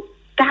 So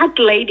that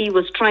lady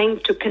was trying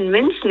to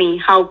convince me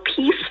how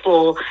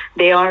peaceful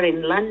they are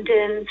in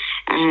London,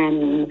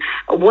 and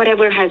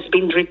whatever has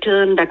been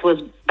written that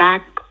was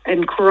back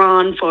in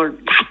Quran for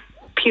that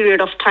period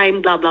of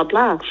time, blah, blah,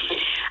 blah.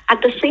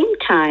 At the same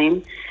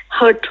time,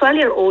 her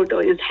 12-year-old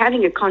is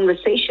having a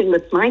conversation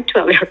with my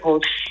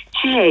 12-year-old.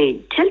 Hey,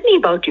 tell me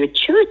about your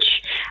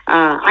church.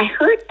 I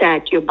heard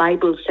that your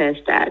Bible says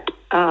that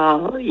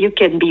you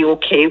can be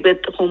okay with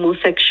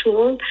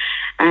homosexual,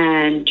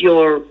 and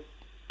your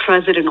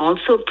president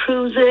also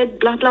proves it,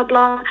 blah, blah,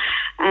 blah.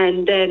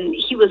 And then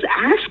he was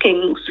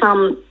asking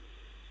some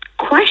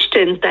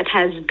questions that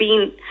has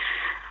been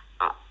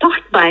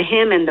taught by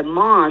him in the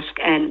mosque,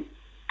 and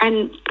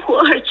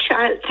poor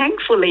child,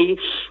 thankfully,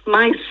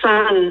 my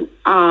son,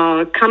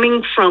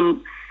 coming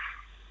from,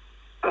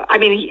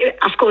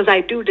 of course, I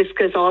do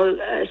discuss all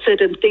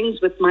certain things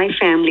with my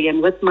family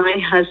and with my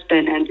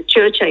husband, and the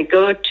church I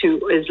go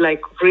to is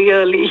like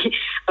really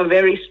a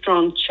very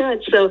strong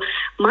church. So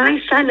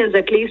my son is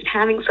at least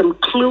having some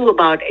clue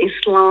about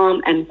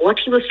Islam and what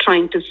he was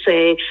trying to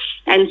say.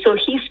 And so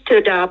he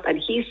stood up and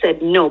he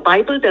said, no,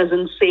 Bible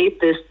doesn't say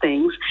these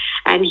things.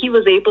 And he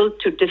was able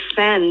to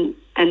defend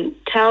and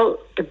tell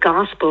the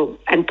gospel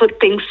and put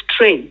things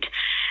straight.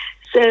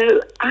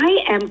 So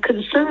I am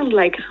concerned,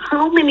 like,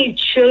 how many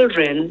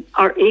children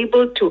are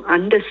able to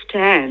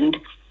understand.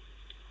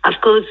 Of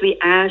course,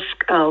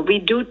 we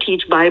do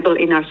teach Bible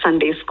in our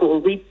Sunday school.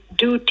 We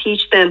do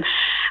teach them,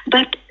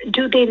 but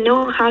do they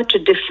know how to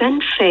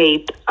defend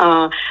faith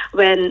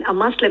when a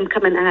Muslim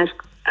come and ask,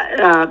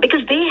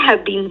 because they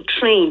have been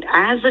trained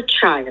as a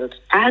child,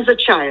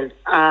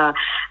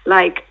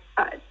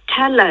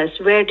 tell us,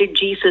 where did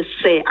Jesus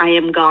say, I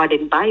am God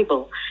in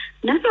Bible?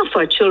 None of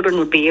our children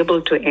would be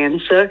able to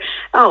answer,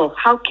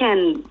 how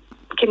can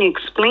you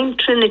explain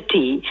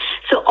Trinity?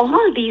 So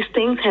all these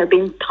things have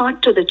been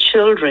taught to the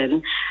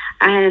children.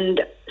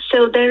 And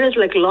so there is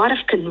like a lot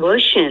of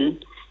conversion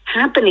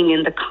happening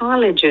in the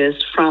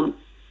colleges from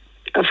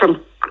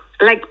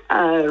like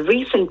a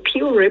recent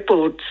Pew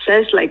report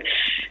says like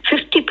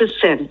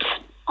 50%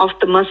 of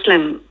the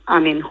Muslim,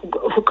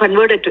 who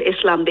converted to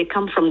Islam, they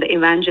come from the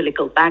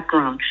evangelical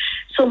background.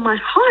 So my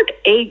heart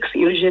aches,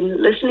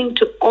 Eugene, listening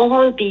to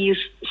all these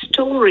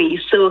stories.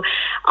 So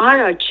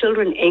are our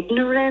children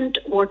ignorant?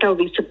 What are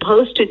we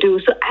supposed to do?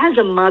 So as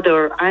a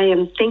mother, I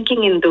am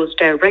thinking in those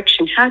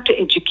directions, how to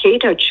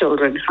educate our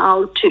children,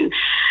 how to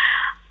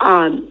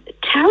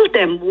tell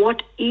them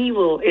what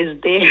evil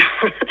is there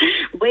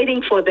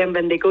waiting for them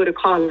when they go to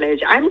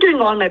college. I'm doing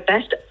all my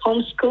best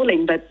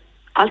homeschooling, but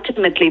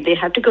ultimately they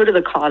have to go to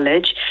the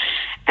college,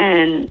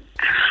 and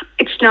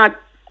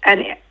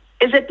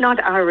is it not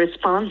our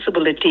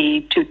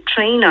responsibility to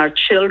train our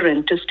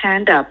children to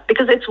stand up?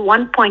 Because it's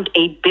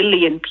 1.8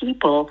 billion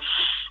people,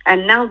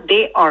 and now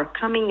they are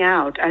coming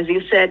out. As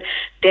you said,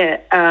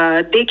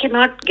 they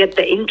cannot get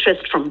the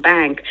interest from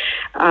bank.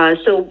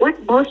 So what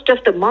most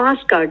of the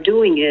mosques are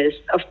doing is,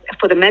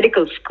 for the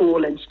medical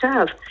school and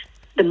stuff,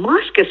 the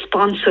mosque is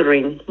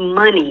sponsoring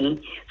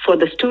money for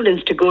the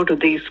students to go to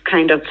these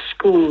kind of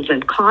schools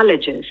and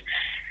colleges.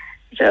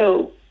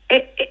 So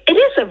it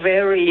is a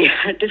very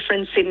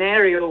different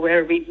scenario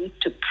where we need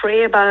to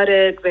pray about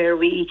it, where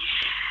we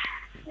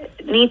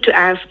need to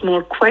ask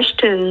more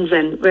questions,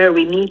 and where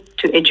we need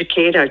to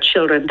educate our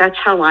children. That's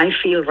how I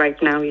feel right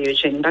now,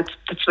 Eugene. That's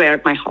where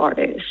my heart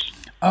is.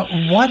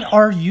 What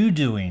are you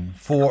doing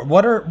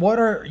what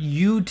are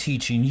you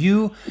teaching?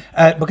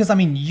 Because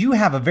you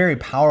have a very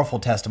powerful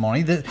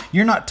testimony that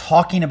you're not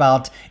talking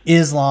about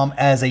Islam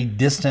as a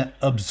distant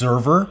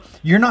observer.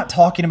 You're not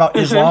talking about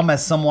Islam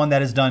as someone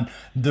that has done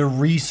the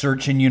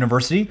research in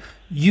university.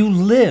 You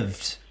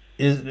lived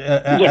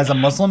as a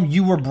Muslim.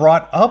 You were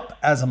brought up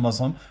as a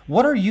Muslim.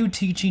 What are you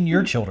teaching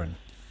your children?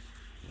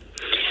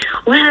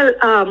 Well,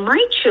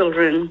 my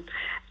children,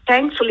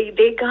 thankfully,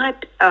 they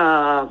got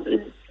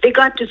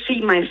to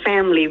see my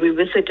family. We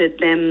visited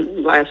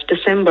them last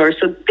December,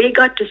 so they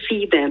got to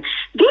see them.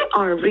 They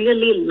are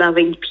really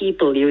loving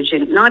people,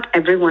 Eugene. Not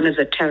everyone is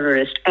a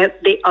terrorist.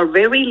 They are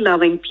very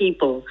loving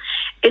people.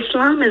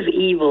 Islam is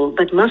evil,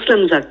 but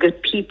Muslims are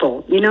good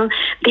people. You know,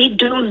 they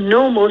don't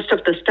know most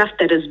of the stuff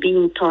that is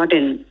being taught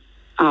in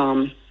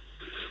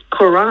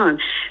Quran.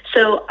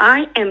 So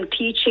I am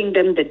teaching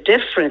them the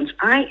difference.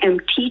 I am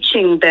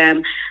teaching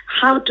them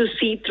how to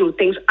see through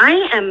things.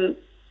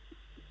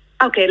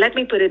 Okay, let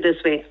me put it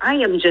this way. I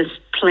am just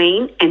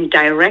plain and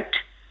direct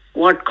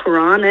what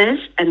Quran is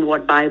and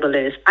what Bible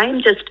is. I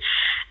am just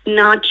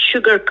not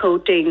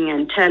sugarcoating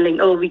and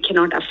telling, oh, we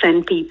cannot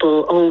offend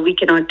people, oh, we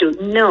cannot do.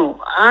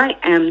 No, I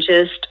am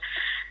just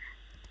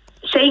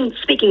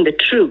speaking the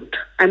truth.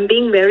 I'm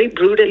being very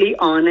brutally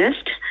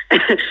honest.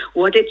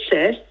 What it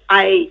says.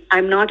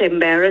 I'm not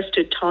embarrassed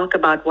to talk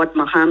about what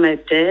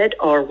Muhammad did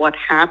or what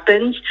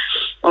happens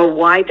or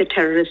why the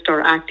terrorists are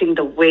acting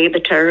the way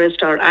the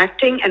terrorists are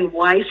acting and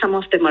why some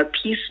of them are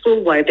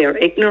peaceful, why they're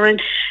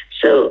ignorant.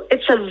 So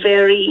it's a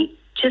very,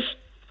 just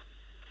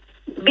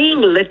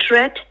being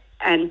literate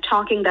and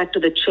talking that to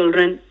the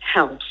children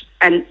helps.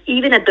 And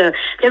even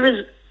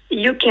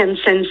you can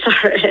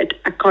censor it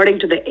according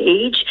to the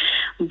age,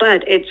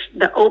 but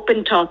the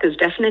open talk is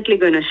definitely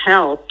going to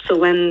help. So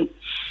when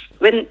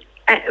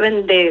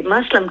the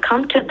Muslim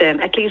come to them,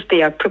 at least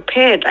they are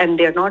prepared and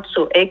they're not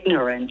so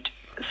ignorant.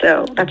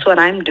 So that's what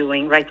I'm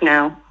doing right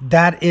now.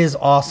 That is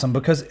awesome,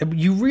 because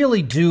you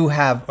really do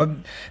have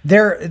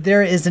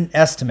there is an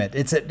estimate.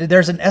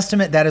 There's an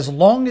estimate that as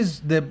long as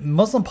the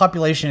Muslim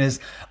population is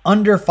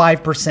under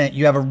 5%,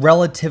 you have a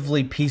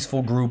relatively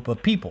peaceful group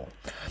of people.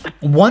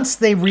 Once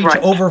they reach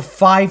over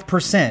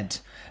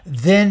 5%,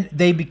 then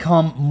they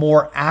become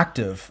more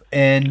active.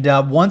 And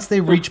once they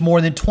reach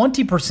more than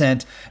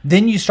 20%,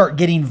 then you start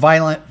getting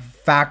violent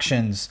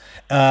factions.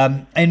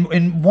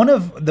 And one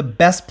of the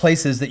best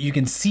places that you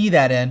can see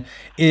that in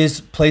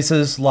is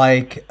places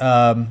like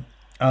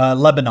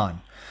Lebanon.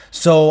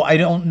 So I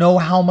don't know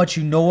how much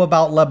you know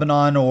about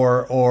Lebanon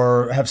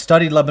or have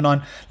studied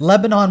Lebanon.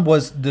 Lebanon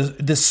was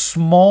this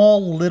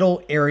small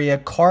little area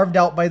carved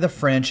out by the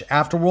French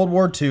after World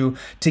War II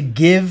to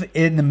give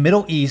in the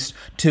Middle East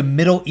to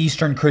Middle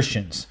Eastern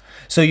Christians.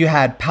 So you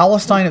had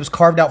Palestine that was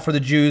carved out for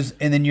the Jews,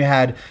 and then you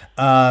had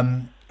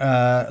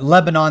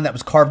Lebanon that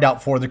was carved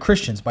out for the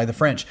Christians by the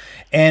French.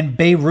 And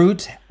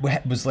Beirut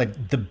was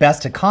like the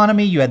best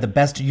economy. You had the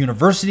best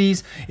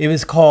universities.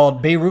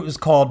 Beirut was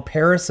called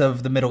Paris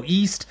of the Middle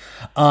East.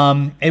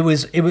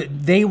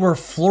 They were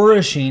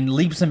flourishing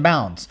leaps and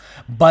bounds.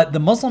 But the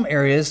Muslim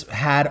areas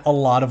had a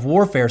lot of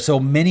warfare. So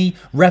many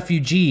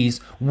refugees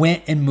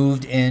went and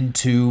moved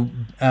into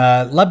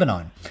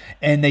Lebanon.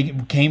 And they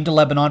came to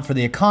Lebanon for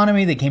the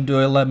economy. They came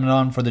to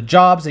Lebanon for the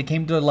jobs. They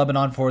came to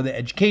Lebanon for the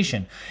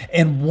education.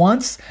 And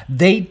once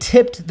they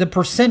tipped the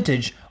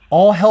percentage,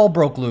 all hell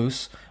broke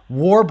loose.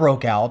 War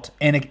broke out,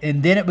 and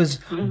then it was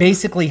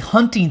basically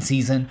hunting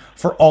season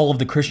for all of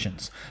the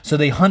Christians. So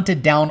they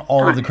hunted down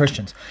all of the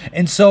Christians.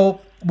 And so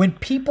when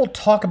people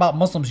talk about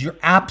Muslims, you're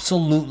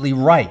absolutely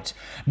right.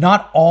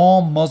 Not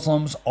all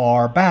Muslims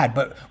are bad.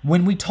 But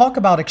when we talk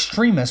about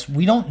extremists,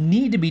 we don't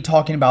need to be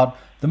talking about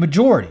the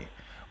majority.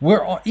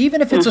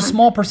 Even if it's a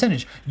small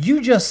percentage.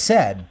 You just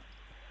said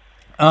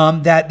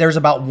that there's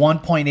about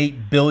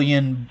 1.8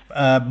 billion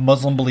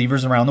Muslim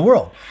believers around the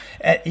world.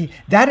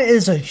 That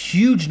is a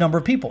huge number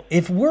of people.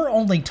 If we're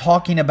only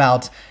talking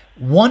about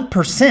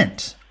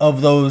 1%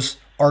 of those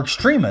are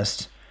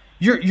extremists,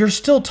 you're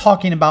still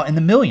talking about in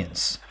the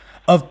millions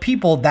of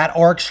people that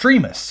are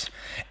extremists.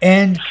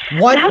 And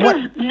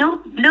is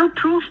no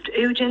proof,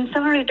 Eugene.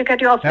 Sorry to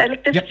cut you off.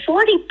 Like there's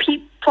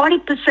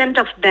 40%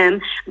 of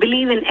them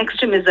believe in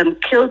extremism,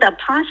 kill the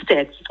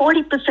apostates.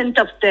 40%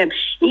 of them,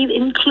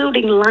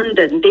 including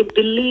London, they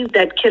believe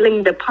that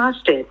killing the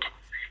apostate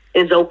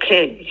is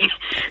okay.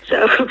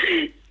 So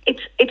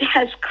it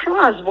has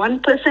crossed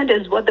 1%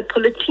 is what the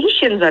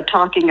politicians are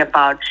talking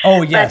about.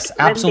 Oh yes,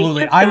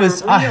 absolutely. I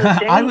was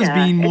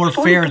being more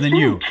fair than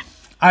you.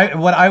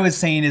 What I was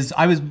saying is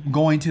I was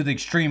going to the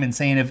extreme and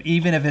saying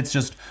even if it's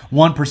just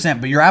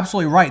 1%, but you're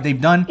absolutely right. They've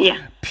done,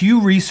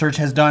 Pew Research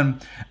has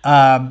done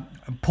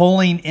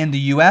polling in the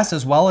U.S.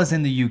 as well as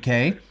in the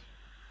U.K.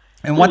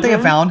 And what they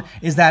have found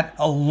is that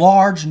a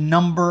large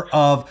number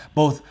of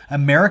both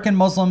American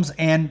Muslims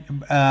and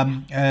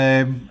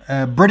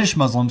British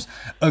Muslims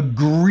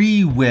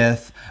agree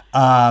with,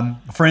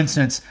 for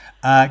instance,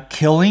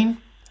 killing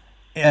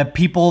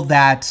people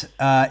that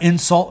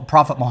insult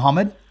Prophet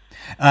Muhammad.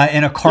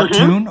 In a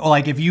cartoon, or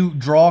like if you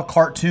draw a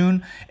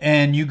cartoon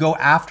and you go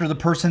after the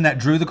person that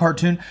drew the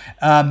cartoon,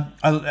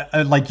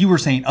 like you were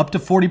saying, up to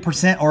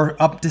 40%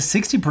 or up to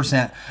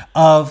 60%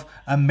 of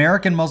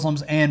American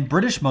Muslims and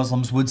British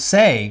Muslims would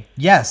say,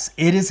 yes,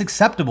 it is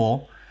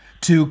acceptable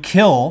to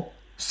kill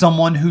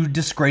someone who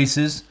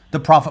disgraces the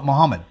Prophet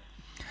Muhammad.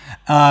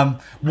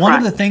 One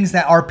of the things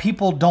that our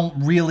people don't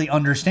really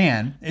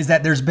understand is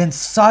that there's been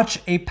such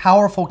a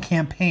powerful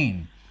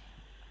campaign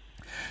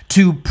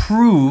to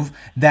prove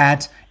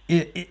that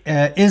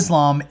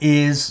Islam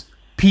is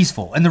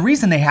peaceful. And the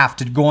reason they have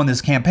to go on this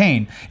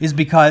campaign is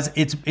because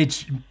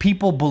it's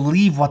people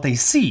believe what they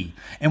see,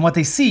 and what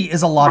they see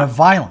is a lot of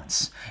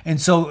violence. And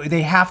so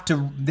they have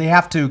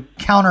to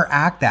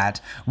counteract that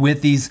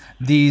with these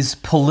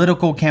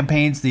political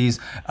campaigns, these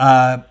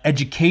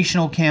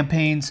educational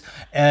campaigns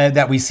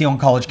that we see on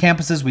college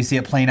campuses. We see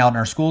it playing out in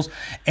our schools.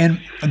 And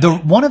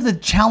one of the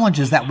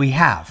challenges that we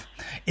have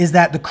is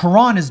that the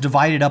Quran is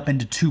divided up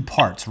into two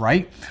parts,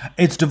 right?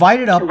 It's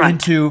divided up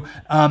into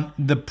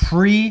the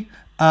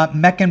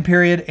pre-Meccan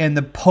period and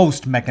the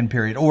post-Meccan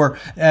period, or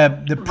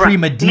the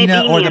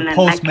pre-Medina or the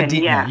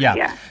post-Medina.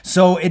 Yeah.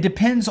 So it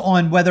depends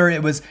on whether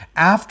it was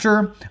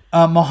after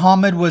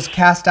Muhammad was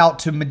cast out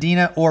to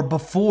Medina or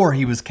before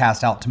he was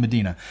cast out to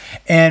Medina.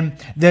 And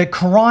the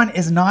Quran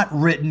is not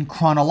written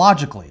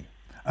chronologically.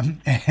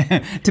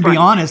 To be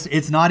honest,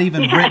 it's not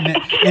even written.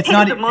 It's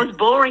not the most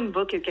boring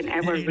book you can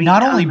ever read.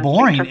 Not only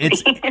boring,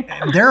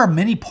 there are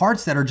many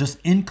parts that are just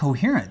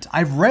incoherent.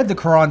 I've read the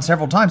Quran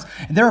several times,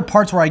 and there are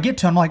parts where I get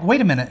to, I'm like,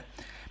 wait a minute,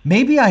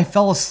 maybe I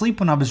fell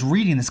asleep when I was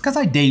reading this, because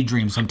I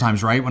daydream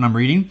sometimes, right, when I'm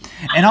reading,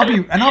 and I'll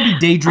be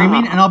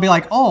daydreaming, and I'll be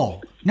like,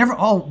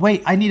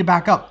 wait, I need to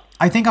back up.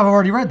 I think I've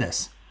already read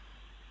this.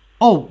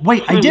 Oh,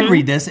 wait, I did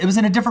read this. It was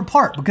in a different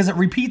part because it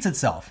repeats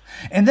itself.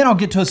 And then I'll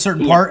get to a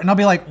certain part and I'll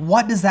be like,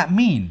 what does that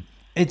mean?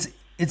 It's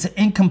an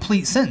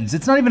incomplete sentence.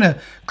 It's not even a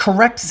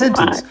correct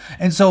sentence. Right.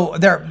 And so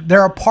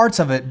there are parts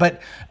of it.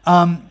 But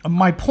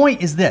my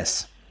point is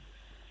this.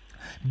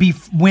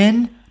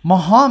 When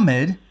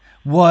Muhammad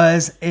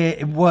was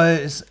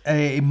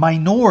a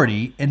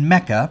minority in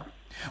Mecca,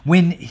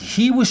 when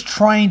he was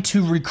trying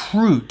to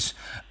recruit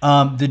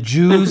the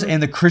Jews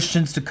and the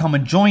Christians to come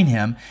and join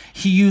him,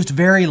 he used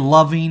very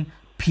loving,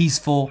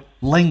 peaceful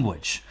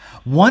language.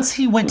 Once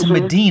he went to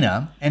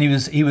Medina and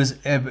he was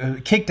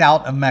kicked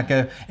out of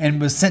Mecca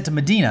and was sent to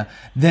Medina,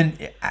 then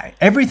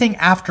everything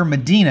after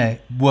Medina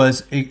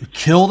was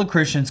kill the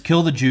Christians,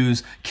 kill the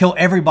Jews, kill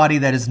everybody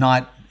that is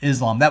not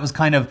Islam. That was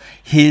kind of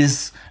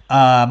his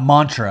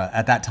mantra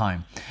at that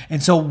time.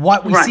 And so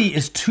what we see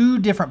is two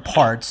different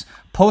parts,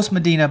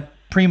 post-Medina,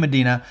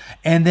 pre-Medina.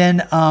 And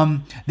then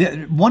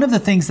one of the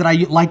things that I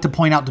like to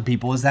point out to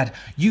people is that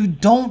you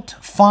don't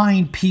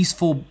find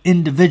peaceful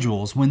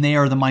individuals when they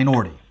are the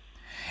minority.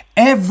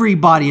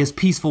 Everybody is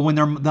peaceful when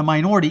they're the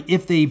minority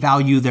if they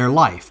value their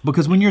life.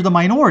 Because when you're the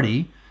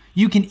minority,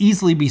 you can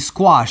easily be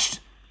squashed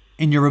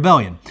in your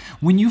rebellion.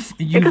 Because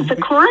the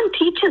Quran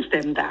teaches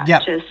them that.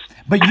 Yeah,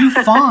 but you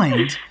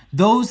find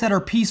those that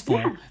are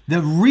peaceful,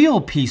 the real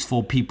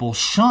peaceful people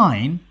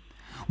shine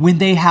when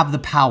they have the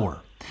power.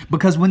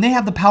 Because when they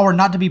have the power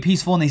not to be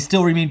peaceful and they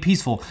still remain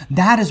peaceful,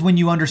 that is when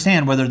you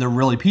understand whether they're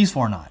really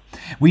peaceful or not.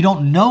 We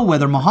don't know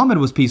whether Muhammad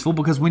was peaceful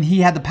because when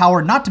he had the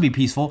power not to be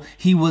peaceful,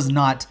 he was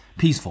not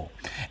peaceful.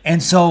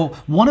 And so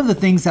one of the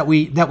things that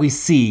we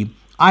see,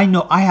 I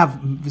know I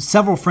have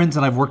several friends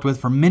that I've worked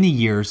with for many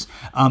years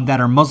that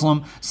are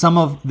Muslim. Some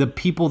of the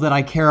people that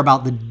I care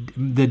about the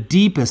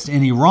deepest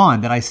in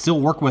Iran that I still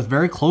work with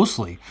very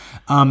closely,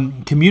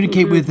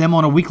 communicate with them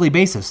on a weekly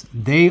basis.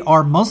 They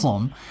are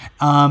Muslim.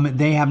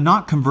 They have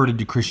not converted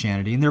to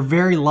Christianity, and they're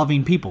very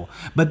loving people.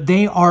 But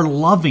they are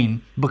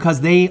loving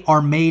because they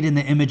are made in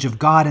the image of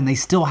God, and they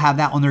still have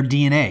that on their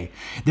DNA.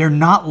 They're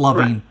not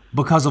loving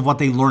because of what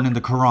they learn in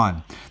the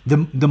Quran.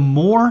 The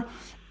more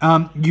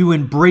you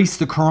embrace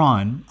the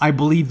Quran, I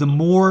believe the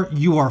more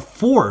you are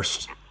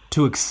forced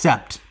to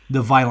accept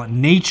the violent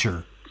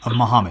nature of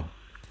Muhammad.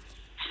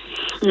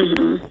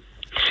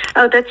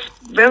 Oh, that's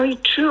very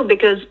true,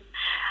 because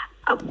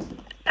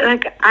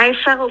I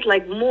felt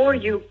like more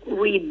you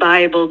read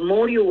Bible,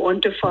 more you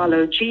want to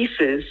follow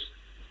Jesus,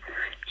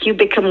 you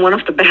become one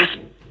of the best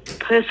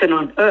person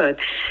on earth.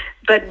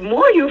 But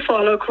more you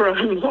follow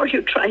Quran, more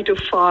you try to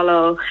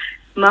follow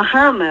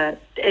Muhammad,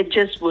 it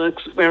just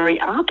works very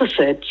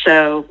opposite.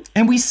 So,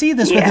 and we see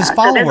this with his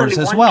followers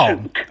as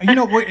well.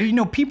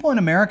 People in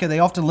America, they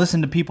often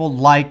listen to people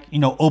like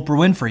Oprah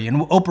Winfrey, and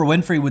Oprah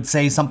Winfrey would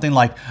say something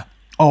like,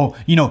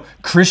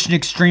 Christian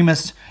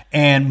extremists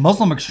and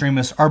Muslim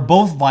extremists are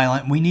both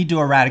violent. We need to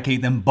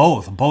eradicate them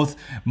both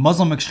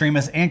Muslim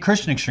extremists and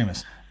Christian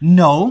extremists.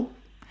 No.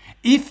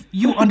 If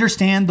you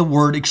understand the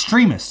word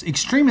extremist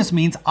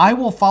means I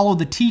will follow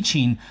the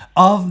teaching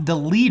of the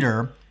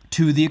leader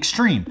to the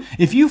extreme.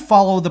 If you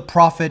follow the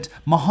Prophet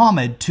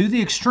Muhammad to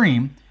the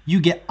extreme, you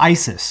get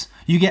ISIS.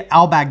 You get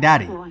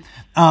al-Baghdadi.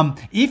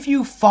 If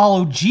you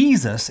follow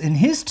Jesus and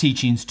his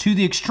teachings to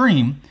the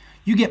extreme,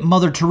 you get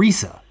Mother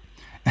Teresa.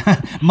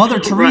 Mother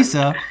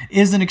Teresa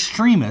is an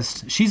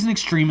extremist. She's an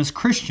extremist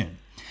Christian.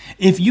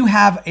 If you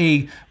have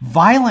a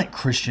violent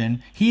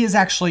Christian, he is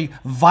actually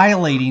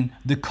violating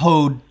the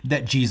code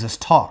that Jesus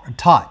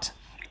taught.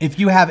 If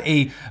you have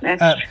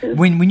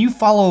when you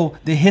follow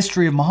the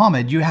history of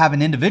Muhammad, you have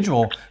an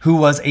individual who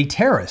was a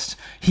terrorist.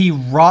 He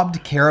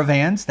robbed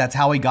caravans. That's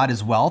how he got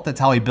his wealth. That's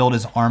how he built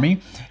his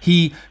army.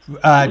 He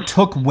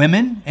took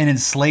women and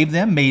enslaved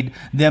them, made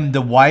them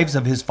the wives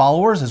of his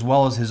followers as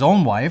well as his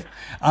own wife.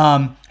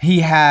 He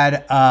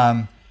had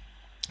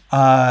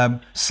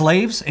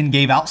slaves and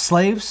gave out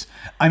slaves.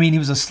 I mean, he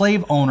was a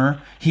slave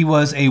owner. He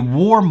was a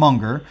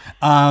warmonger.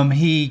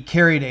 He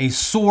carried a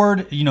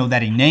sword,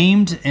 that he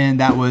named, and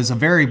that was a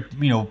very,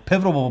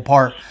 pivotal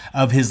part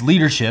of his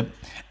leadership.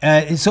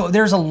 So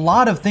there's a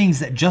lot of things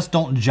that just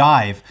don't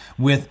jive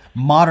with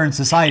modern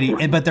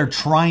society, but they're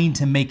trying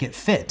to make it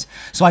fit.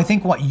 So I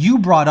think what you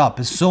brought up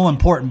is so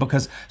important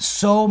because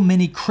so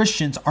many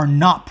Christians are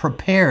not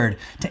prepared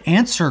to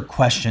answer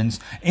questions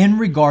in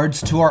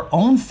regards to our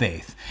own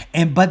faith,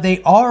 but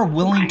they are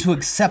willing to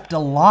accept a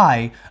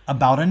lie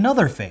about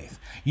another faith.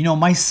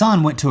 My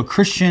son went to a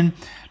Christian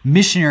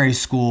missionary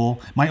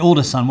school. My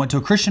oldest son went to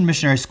a Christian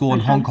missionary school in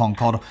Hong Kong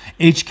called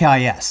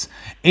HKIS.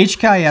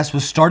 HKIS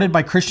was started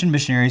by Christian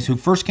missionaries who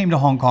first came to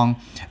Hong Kong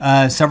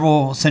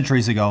several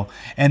centuries ago,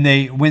 and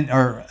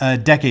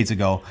decades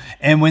ago.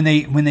 And when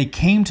they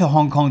came to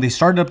Hong Kong, they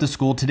started up the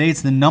school. Today,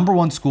 it's the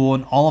 #1 school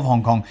in all of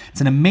Hong Kong.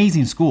 It's an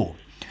amazing school.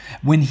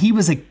 When he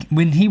was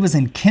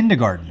in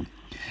kindergarten,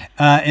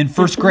 in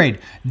first grade,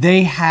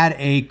 they had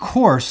a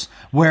course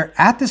where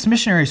at this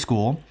missionary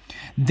school,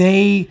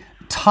 they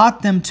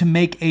taught them to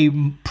make a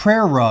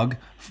prayer rug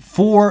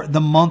for the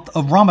month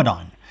of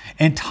Ramadan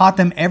and taught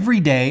them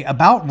every day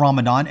about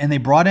Ramadan. And they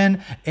brought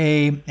in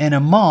an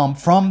imam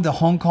from the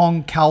Hong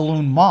Kong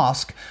Kowloon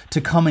Mosque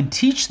to come and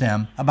teach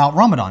them about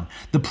Ramadan.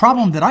 The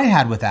problem that I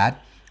had with that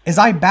is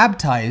I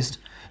baptized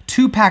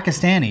 2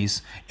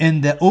 Pakistanis in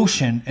the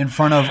ocean in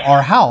front of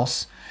our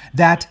house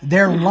that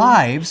their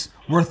lives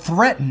were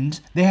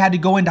threatened. They had to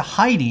go into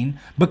hiding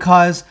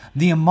because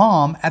the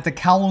imam at the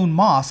Kowloon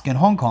Mosque in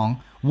Hong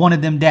Kong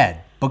wanted them dead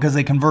because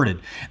they converted.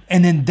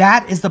 And then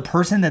that is the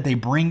person that they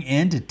bring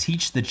in to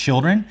teach the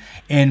children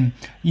in,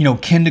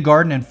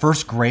 kindergarten and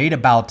first grade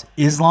about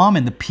Islam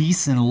and the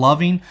peace and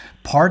loving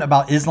part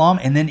about Islam,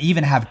 and then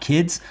even have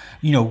kids,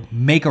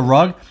 make a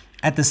rug.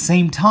 At the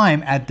same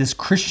time, at this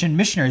Christian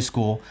missionary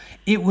school,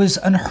 it was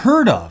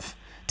unheard of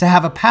to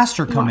have a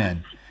pastor come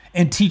in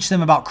and teach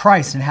them about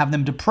Christ and have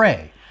them to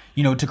pray,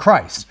 to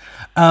Christ.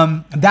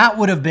 That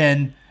would have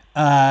been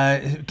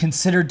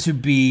considered to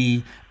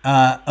be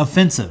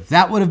offensive.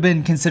 That would have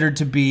been considered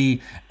to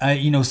be,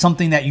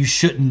 something that you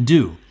shouldn't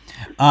do.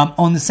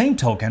 On the same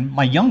token,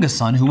 my youngest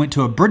son, who went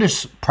to a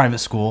British private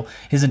school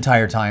his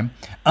entire time,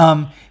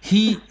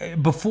 he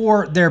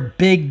before their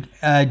big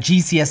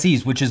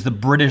GCSEs, which is the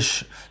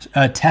British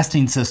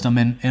testing system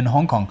in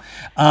Hong Kong,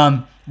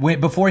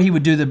 before he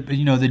would do the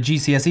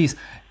GCSEs,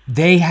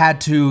 they had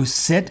to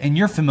sit, and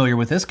you're familiar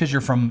with this because you're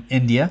from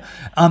India.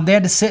 They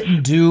had to sit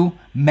and do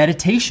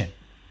meditation.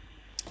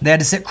 They had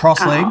to sit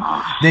cross-legged.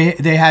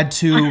 They had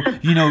to,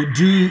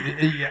 do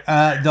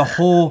the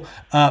whole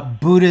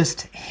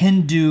Buddhist,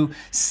 Hindu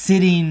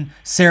sitting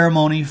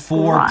ceremony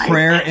for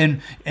prayer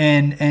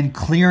and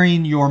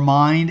clearing your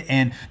mind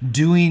and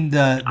doing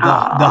the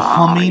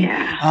humming.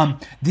 Yeah.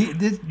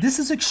 This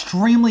is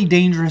extremely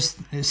dangerous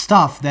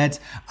stuff that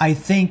I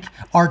think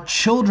our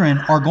children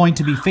are going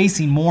to be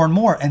facing more and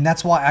more. And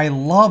that's why I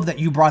love that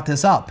you brought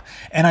this up.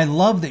 And I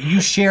love that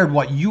you shared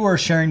what you are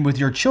sharing with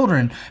your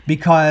children,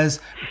 because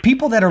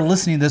people that are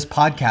listening to this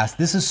podcast,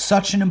 this is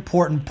such an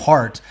important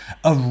part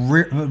of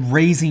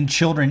raising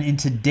children in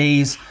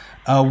today's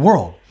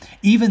world.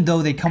 Even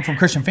though they come from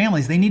Christian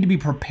families, they need to be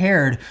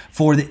prepared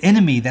for the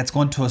enemy that's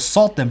going to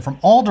assault them from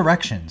all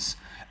directions,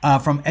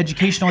 from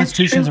educational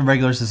institutions and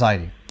regular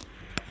society.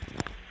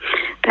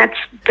 That's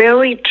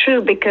very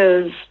true,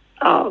 because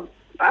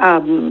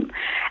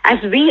as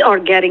we are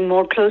getting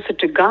more closer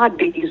to God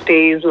these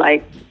days,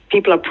 like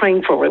people are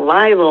praying for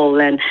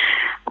revival and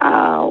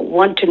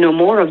want to know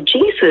more of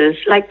Jesus.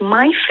 Like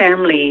my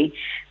family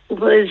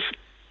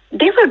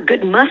they were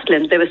good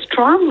Muslims. They were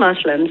strong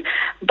Muslims,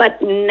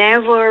 but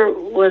never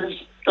was,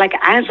 like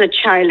as a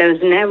child, I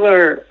was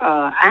never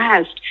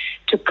asked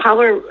to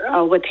cover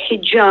with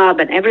hijab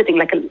and everything,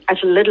 like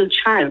as a little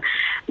child.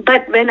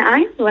 But when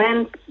I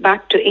went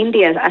back to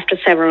India after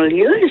several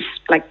years,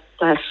 like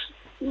last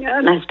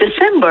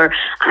December,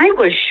 I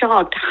was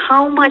shocked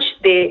how much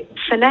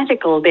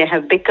fanatical they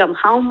have become,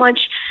 how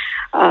much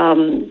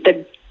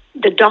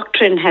the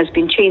doctrine has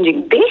been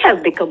changing. They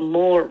have become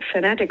more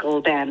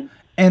fanatical than.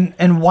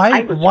 And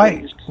why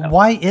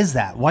is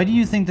that? Why do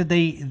you think that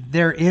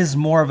there is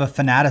more of a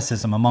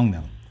fanaticism among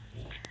them?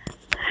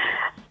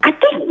 I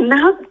think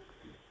now,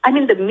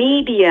 the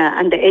media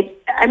and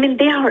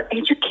they are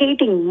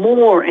educating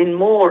more and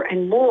more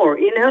and more.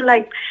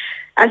 Like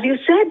as you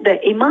said, the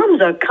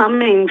imams are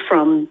coming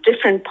from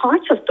different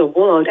parts of the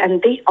world,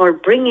 and they are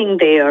bringing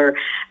the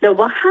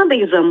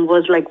Wahhabism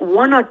was like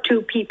 1 or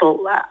 2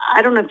 people.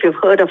 I don't know if you've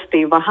heard of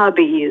the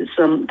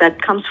Wahhabism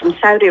that comes from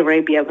Saudi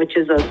Arabia, which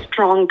is a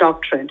strong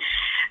doctrine.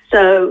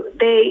 So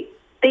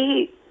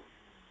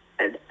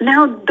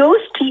now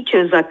those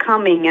teachers are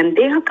coming, and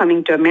they are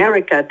coming to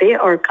America. They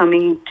are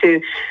coming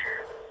to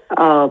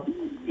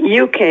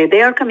UK,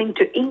 they are coming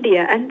to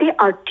India, and they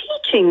are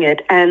teaching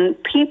it,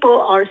 and people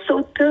are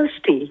so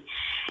thirsty.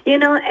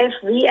 If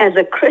we as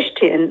a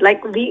Christian,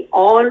 like we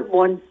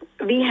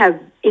have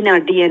in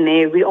our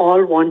DNA, we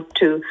all want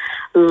to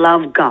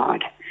love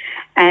God.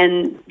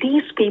 And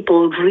these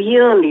people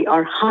really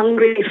are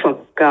hungry for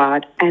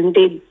God, and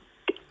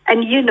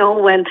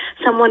when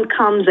someone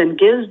comes and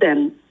gives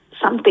them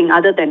something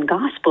other than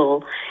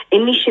gospel,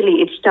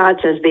 initially it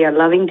starts as they are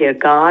loving their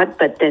God,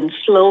 but then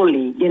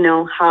slowly,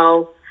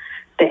 how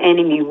the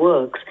enemy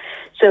works.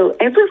 So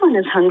everyone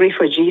is hungry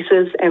for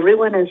Jesus.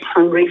 Everyone is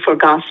hungry for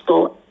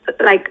gospel,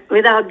 like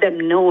without them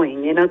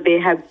knowing, they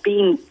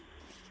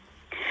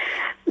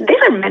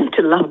were meant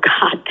to love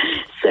God.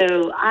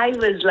 So I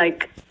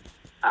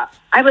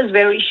was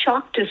very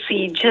shocked to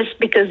see, just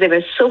because they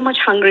were so much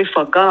hungry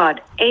for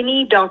God,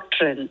 any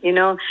doctrine,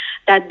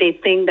 that they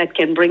think that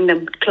can bring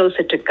them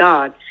closer to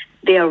God,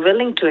 they are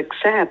willing to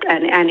accept.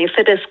 And if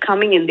it is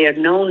coming in their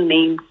known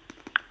name,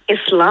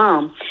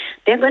 Islam,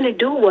 they're going to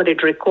do what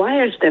it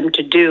requires them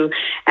to do.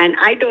 And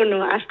I don't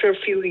know, after a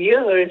few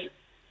years,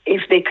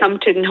 if they come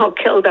to know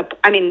killed up,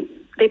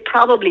 they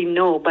probably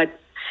know, but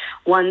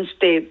once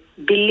they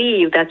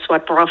believe that's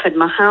what Prophet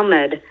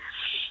Muhammad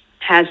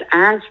has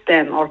asked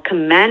them or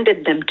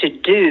commanded them to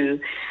do,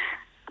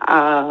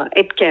 I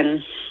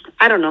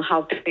don't know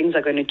how things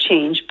are going to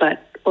change,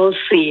 but we'll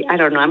see. I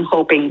don't know. I'm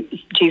hoping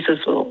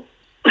Jesus will.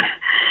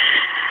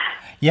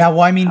 Yeah,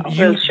 well,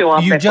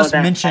 you just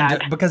mentioned,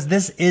 fact. because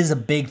this is a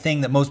big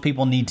thing that most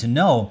people need to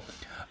know.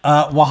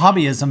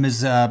 Wahhabism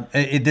is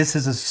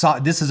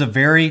a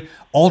very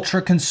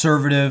ultra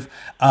conservative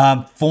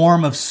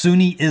form of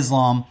Sunni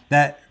Islam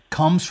that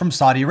comes from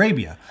Saudi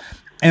Arabia.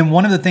 And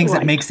one of the things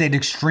that makes it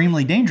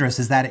extremely dangerous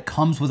is that it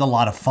comes with a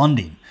lot of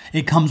funding.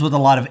 It comes with a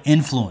lot of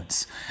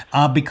influence.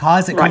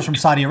 Because it comes from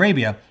Saudi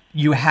Arabia,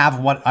 you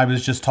have what I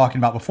was just talking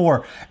about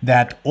before,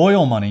 that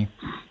oil money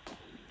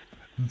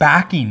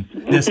backing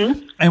this.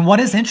 Mm-hmm. And what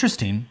is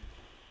interesting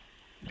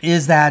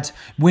is that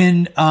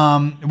when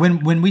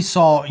we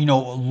saw, a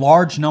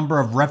large number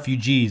of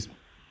refugees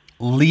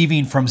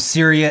leaving from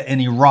Syria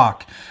and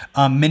Iraq,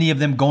 many of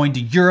them going to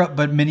Europe,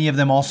 but many of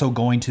them also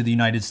going to the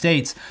United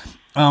States,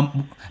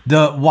 the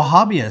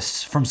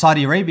Wahhabists from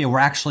Saudi Arabia were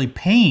actually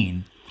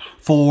paying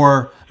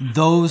for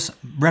those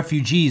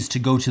refugees to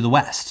go to the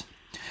West.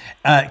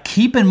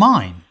 Keep in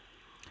mind,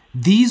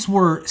 these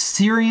were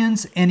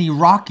Syrians and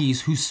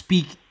Iraqis who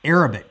speak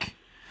Arabic,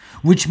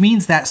 which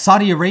means that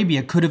Saudi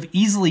Arabia could have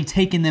easily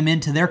taken them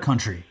into their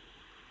country,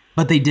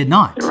 but they did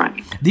not.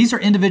 Right. These are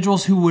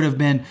individuals who would have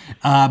been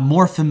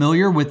more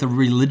familiar with the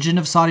religion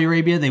of Saudi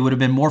Arabia. They would have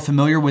been more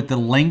familiar with the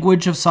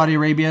language of Saudi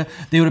Arabia.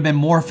 They would have been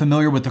more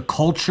familiar with the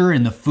culture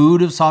and the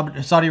food of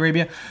Saudi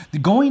Arabia.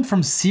 Going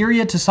from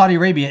Syria to Saudi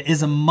Arabia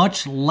is a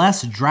much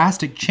less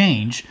drastic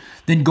change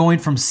than going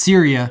from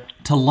Syria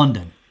to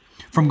London,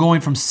 from going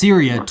from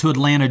Syria to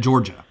Atlanta,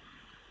 Georgia.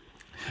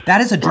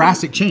 That is a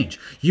drastic change.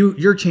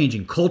 You're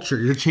changing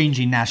culture, you're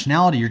changing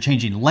nationality, you're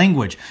changing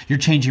language, you're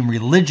changing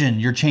religion,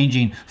 you're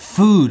changing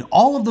food.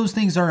 All of those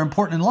things are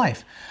important in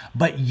life.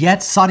 But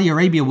yet Saudi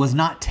Arabia was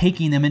not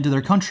taking them into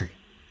their country.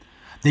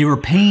 They were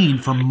paying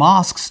for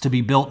mosques to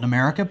be built in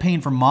America,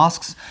 paying for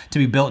mosques to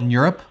be built in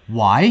Europe.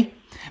 Why?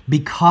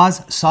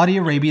 Because Saudi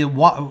Arabia,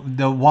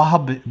 the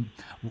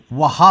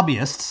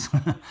Wahhabists,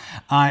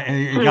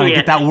 I got to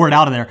get that word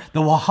out of there.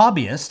 The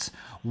Wahhabists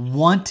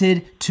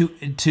wanted to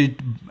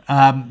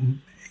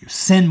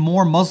send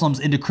more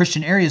Muslims into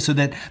Christian areas so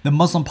that the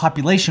Muslim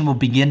population will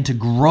begin to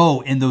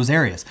grow in those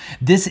areas.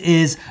 This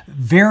is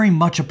very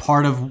much a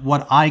part of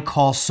what I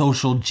call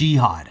social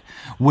jihad,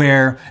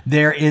 where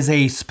there is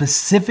a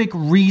specific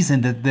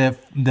reason that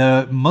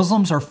the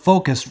Muslims are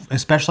focused,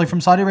 especially from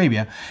Saudi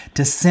Arabia,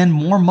 to send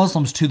more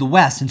Muslims to the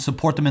West and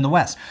support them in the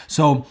West.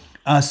 So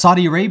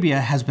Saudi Arabia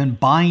has been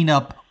buying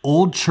up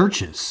old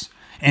churches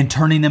and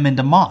turning them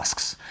into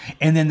mosques.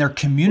 And then their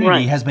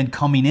community has been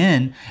coming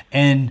in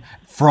and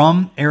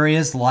from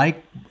areas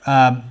like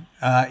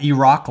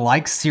Iraq,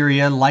 like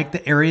Syria, like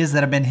the areas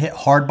that have been hit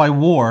hard by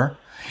war,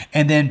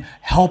 and then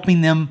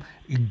helping them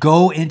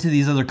go into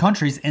these other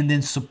countries and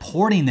then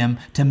supporting them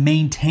to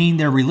maintain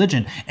their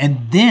religion,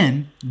 and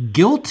then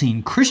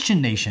guilting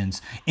Christian nations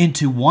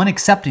into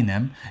accepting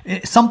them.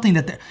 It's something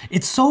that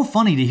it's so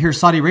funny to hear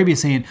Saudi Arabia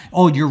saying,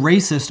 "Oh, you're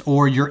racist,"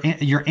 or you're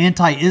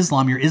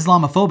anti-Islam, you're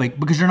Islamophobic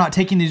because you're not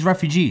taking these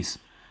refugees.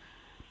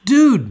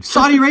 Dude,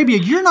 Saudi Arabia,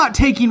 you're not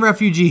taking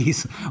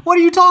refugees. What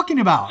are you talking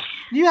about?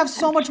 You have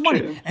so much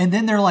money. And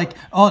then they're like,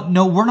 "Oh,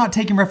 no, we're not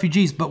taking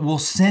refugees, but we'll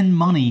send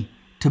money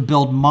to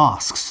build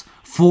mosques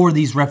for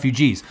these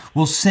refugees.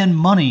 We'll send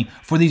money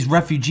for these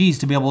refugees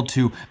to be able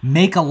to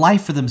make a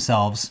life for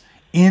themselves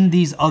in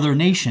these other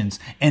nations."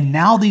 And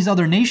now these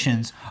other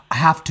nations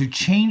have to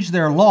change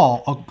their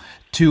law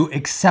to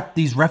accept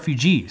these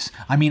refugees.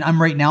 I'm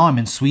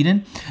in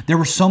Sweden. There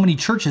were so many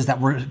churches that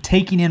were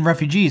taking in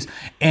refugees,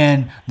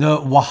 and the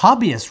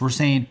Wahhabists were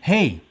saying,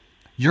 "Hey,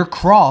 your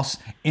cross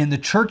in the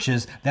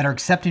churches that are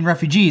accepting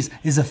refugees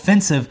is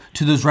offensive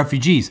to those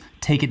refugees.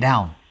 Take it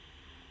down."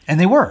 And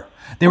they were.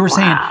 They were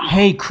saying,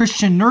 "Hey,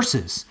 Christian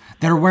nurses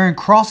that are wearing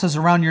crosses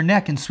around your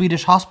neck in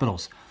Swedish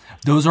hospitals,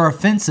 those are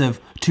offensive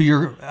to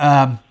your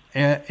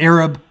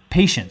Arab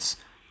patients.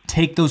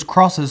 Take those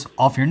crosses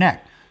off your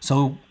neck."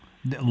 So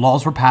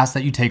laws were passed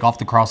that you take off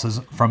the crosses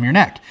from your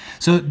neck.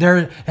 So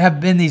there have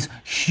been these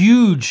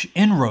huge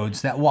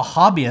inroads that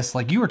Wahhabists,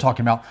 like you were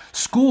talking about,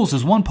 schools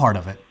is one part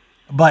of it,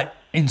 but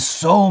in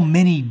so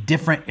many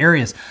different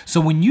areas. So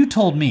when you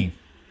told me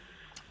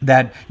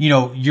that,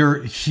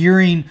 you're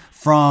hearing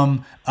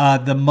from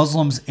the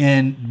Muslims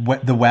in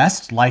the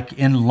West, like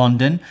in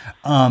London,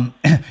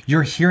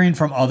 you're hearing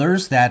from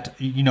others that,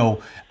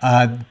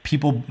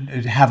 people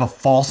have a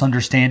false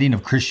understanding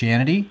of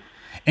Christianity,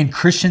 and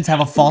Christians have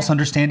a false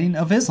understanding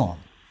of Islam.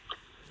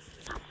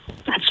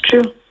 That's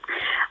true.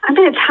 I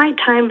mean, it's high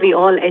time we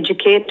all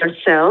educate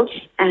ourselves.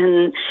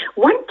 And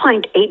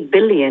 1.8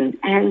 billion,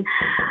 and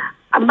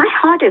my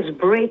heart is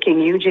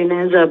breaking, Eugene,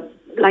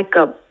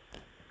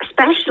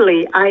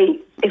 especially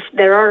if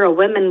there are a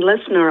women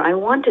listener, I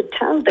want to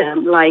tell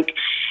them,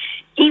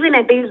 even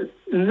at these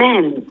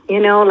men,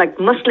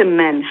 Muslim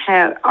men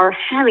are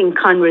having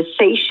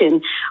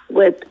conversation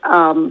with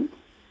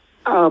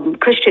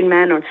Christian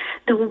men, or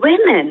the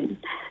women,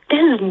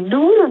 there is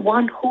no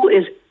one who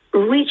is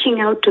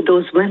reaching out to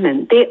those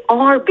women. They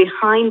are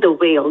behind the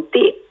veil.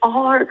 They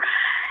are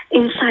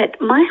inside.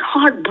 My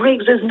heart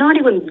breaks. There's not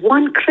even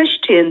one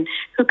Christian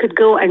who could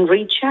go and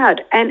reach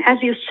out. And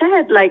as you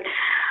said,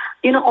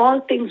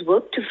 all things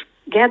work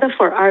together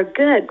for our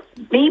good.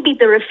 Maybe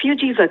the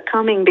refugees are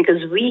coming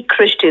because we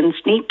Christians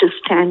need to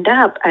stand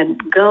up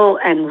and go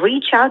and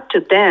reach out to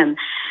them.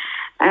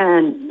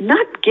 And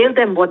not give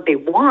them what they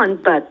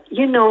want, but,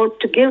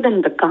 to give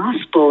them the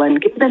gospel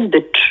and give them the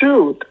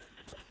truth.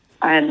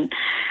 And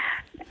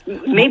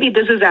maybe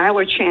this is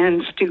our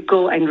chance to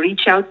go and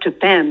reach out to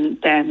them.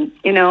 Then,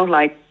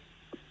 I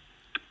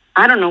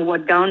don't know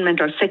what government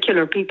or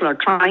secular people are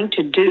trying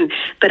to do,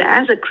 but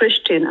as a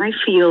Christian, I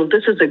feel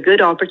this is a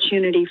good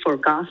opportunity for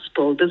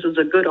gospel. This is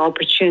a good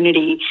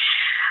opportunity.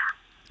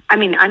 I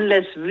mean,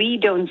 unless we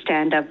don't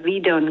stand up,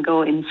 we don't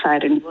go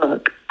inside and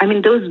work. I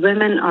mean, those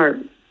women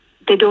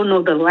they don't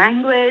know the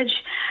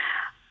language.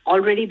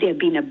 Already they've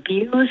been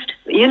abused.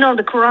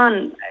 The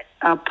Quran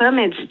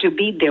permits to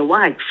beat their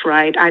wife,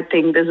 right? I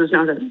think this is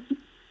not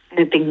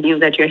anything new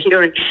that you're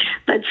hearing.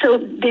 But so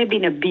they've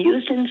been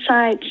abused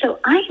inside. So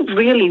I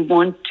really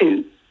want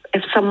to,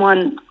 if some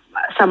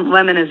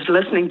women is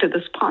listening to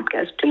this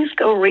podcast, please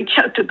go reach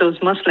out to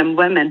those Muslim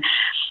women.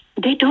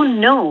 They don't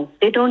know.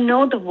 They don't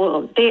know the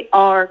world. They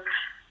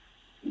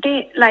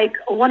like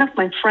one of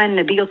my friend,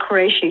 Nabil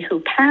Qureshi, who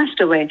passed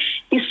away,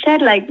 he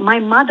said, my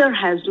mother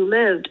has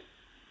lived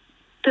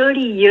 30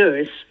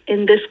 years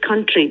in this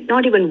country.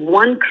 Not even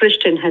one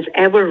Christian has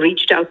ever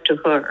reached out to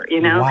her,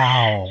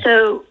 Wow.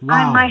 So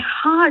Wow. My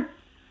heart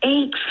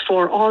aches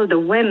for all the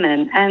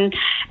women and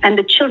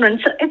the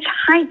children. So it's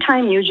high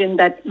time, Eugene,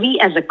 that we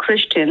as a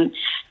Christian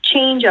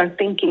change our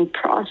thinking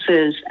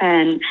process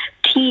and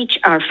teach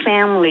our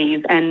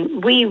families,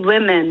 and we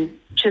women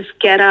just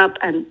get up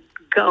and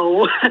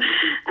go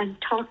and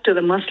talk to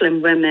the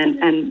Muslim women.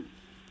 And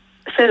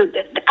so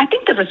I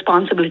think the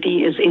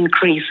responsibility is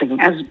increasing.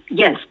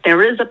 Yes,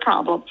 there is a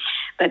problem,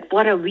 but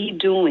what are we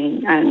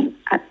doing? And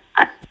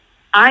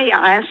I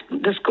ask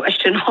this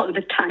question all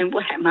the time,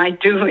 what am I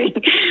doing?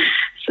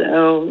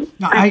 So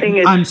I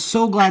think I'm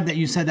so glad that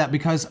you said that,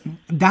 because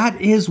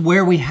that is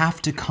where we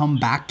have to come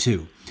back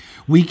to.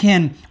 We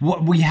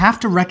have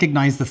to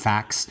recognize the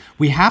facts.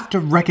 We have to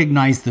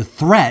recognize the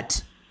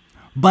threat,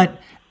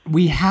 but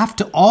we have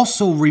to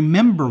also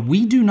remember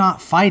we do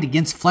not fight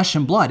against flesh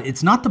and blood.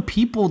 It's not the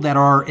people that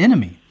are our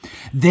enemy.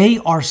 They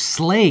are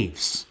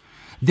slaves.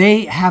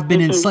 They have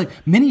been enslaved.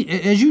 Many,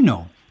 as you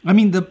know, I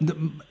mean,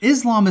 the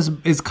Islam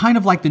is kind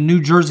of like the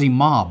New Jersey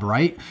mob,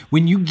 right?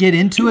 When you get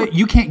into it,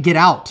 you can't get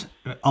out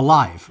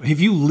alive. If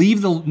you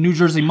leave the New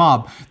Jersey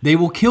mob, they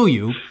will kill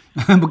you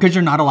because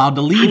you're not allowed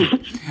to leave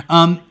it.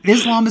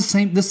 Islam is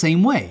the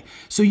same way.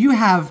 So you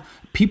have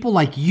people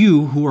like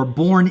you who are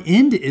born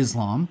into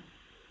Islam,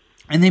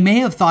 and they may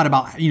have thought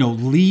about,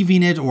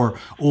 leaving it,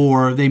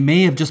 or they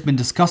may have just been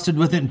disgusted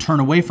with it and turn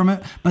away from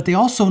it. But they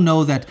also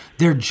know that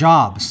their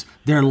jobs,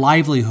 their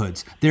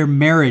livelihoods, their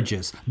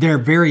marriages, their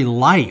very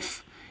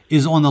life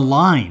is on the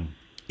line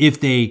if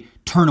they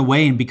turn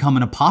away and become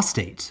an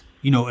apostate,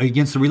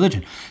 against the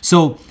religion.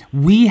 So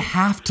we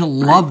have to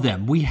love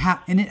them.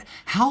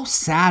 How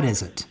sad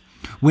is it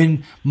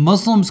when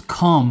Muslims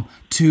come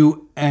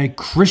to a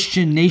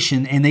Christian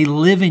nation and they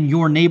live in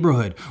your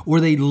neighborhood, or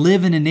they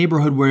live in a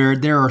neighborhood where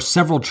there are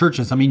several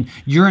churches? I mean,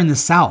 you're in the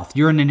South.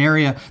 You're in an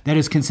area that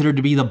is considered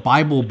to be the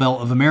Bible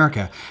Belt of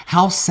America.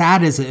 How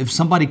sad is it if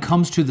somebody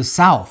comes to the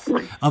South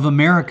of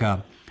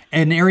America,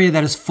 an area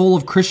that is full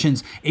of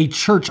Christians, a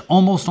church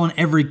almost on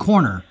every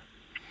corner,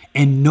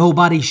 and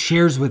nobody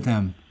shares with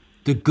them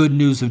the good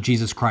news of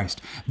Jesus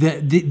Christ?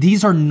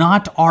 These are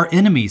not our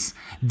enemies.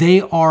 They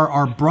are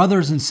our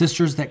brothers and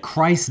sisters that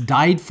Christ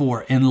died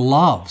for and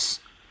loves.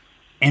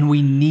 And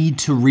we need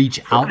to reach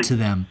out to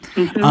them.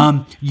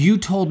 You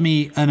told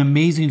me an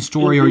amazing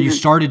story, or you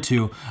started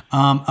to,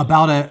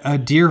 about a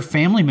dear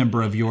family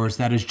member of yours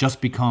that has just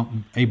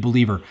become a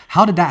believer.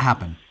 How did that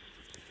happen?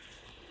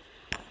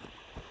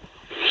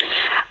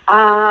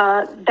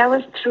 That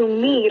was through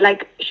me.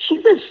 She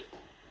was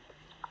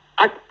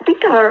I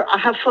think her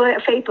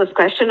faith was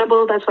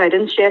questionable. That's why I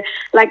didn't share.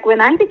 Like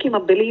when I became a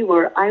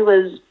believer,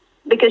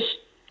 because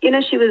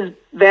she was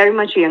very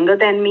much younger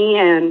than me,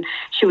 and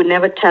she would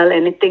never tell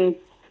anything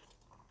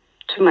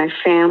to my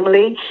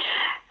family.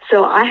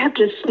 So I had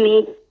to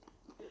sneak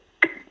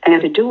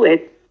and to do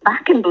it.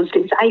 Back in those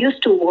days, I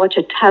used to watch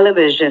a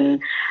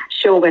television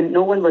show when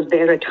no one was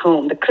there at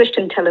home, the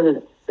Christian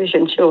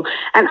television show,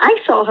 and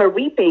I saw her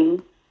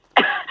weeping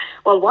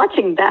while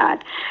watching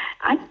that.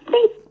 I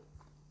think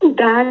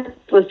that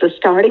was the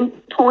starting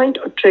point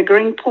or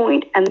triggering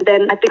point, and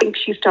then I think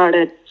she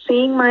started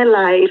seeing my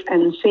life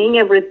and seeing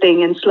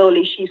everything, and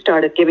slowly she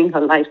started giving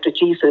her life to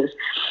Jesus.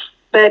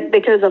 But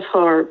because of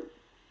her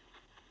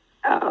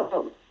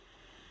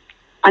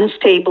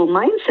unstable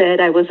mindset,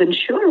 I wasn't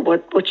sure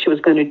what she was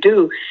going to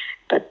do.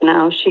 But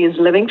now she is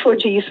living for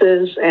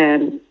Jesus,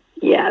 and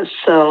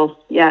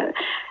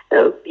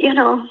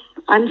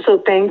I'm so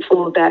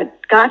thankful that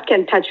God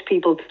can touch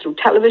people through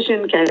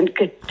television, can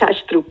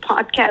touch through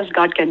podcasts.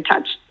 God can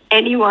touch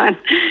anyone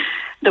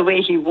the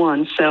way He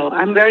wants. So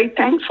I'm very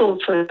thankful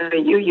for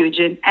you,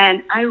 Eugene.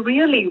 And I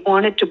really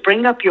wanted to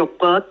bring up your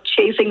book,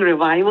 Chasing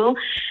Revival.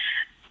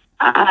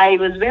 I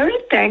was very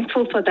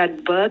thankful for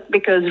that book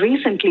because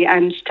recently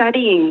I'm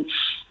studying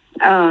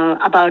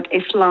about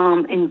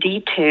Islam in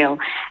detail.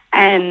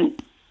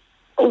 And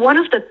one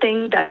of the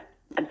things that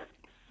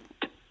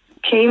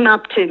came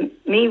up to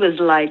me was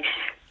like,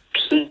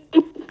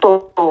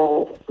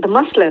 people, the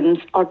Muslims,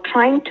 are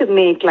trying to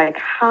make like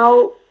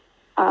how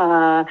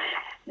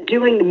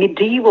during the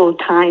medieval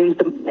times,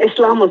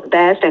 Islam was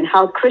best, and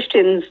how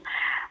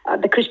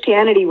the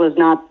Christianity was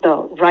not the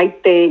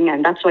right thing,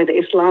 and that's why the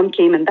Islam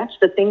came, and that's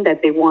the thing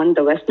that they want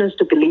the Westerners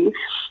to believe.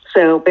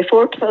 So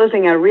before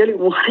closing, I really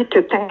wanted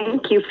to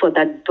thank you for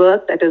that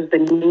book. That is the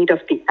need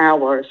of the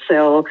hour.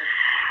 So,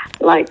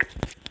 like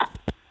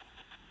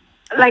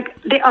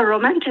they are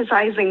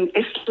romanticizing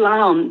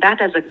Islam,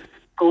 that as a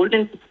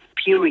golden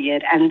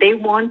period, and they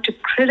want to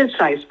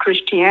criticize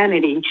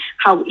Christianity,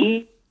 how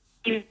evil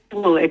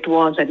it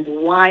was, and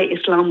why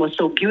Islam was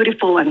so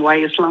beautiful and why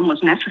Islam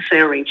was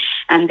necessary.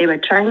 And they are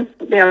trying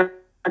to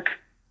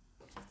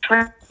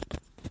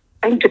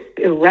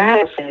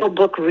eradicate. The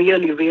book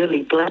really,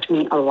 really blessed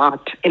me a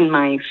lot in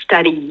my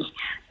study.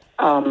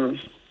 So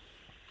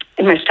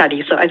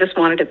I just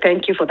wanted to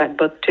thank you for that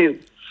book too.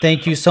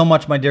 Thank you so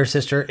much, my dear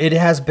sister. It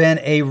has been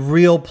a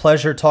real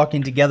pleasure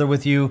talking together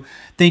with you.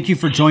 Thank you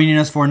for joining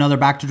us for another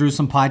Back to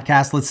Jerusalem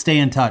podcast. Let's stay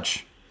in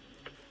touch.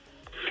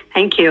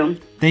 Thank you.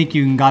 Thank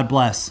you, and God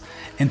bless.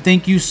 And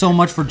thank you so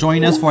much for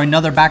joining us for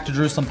another Back to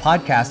Jerusalem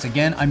podcast.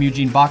 Again, I'm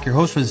Eugene Bach, your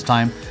host for this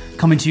time,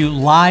 coming to you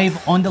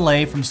live on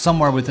delay from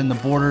somewhere within the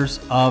borders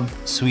of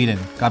Sweden.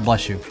 God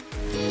bless you.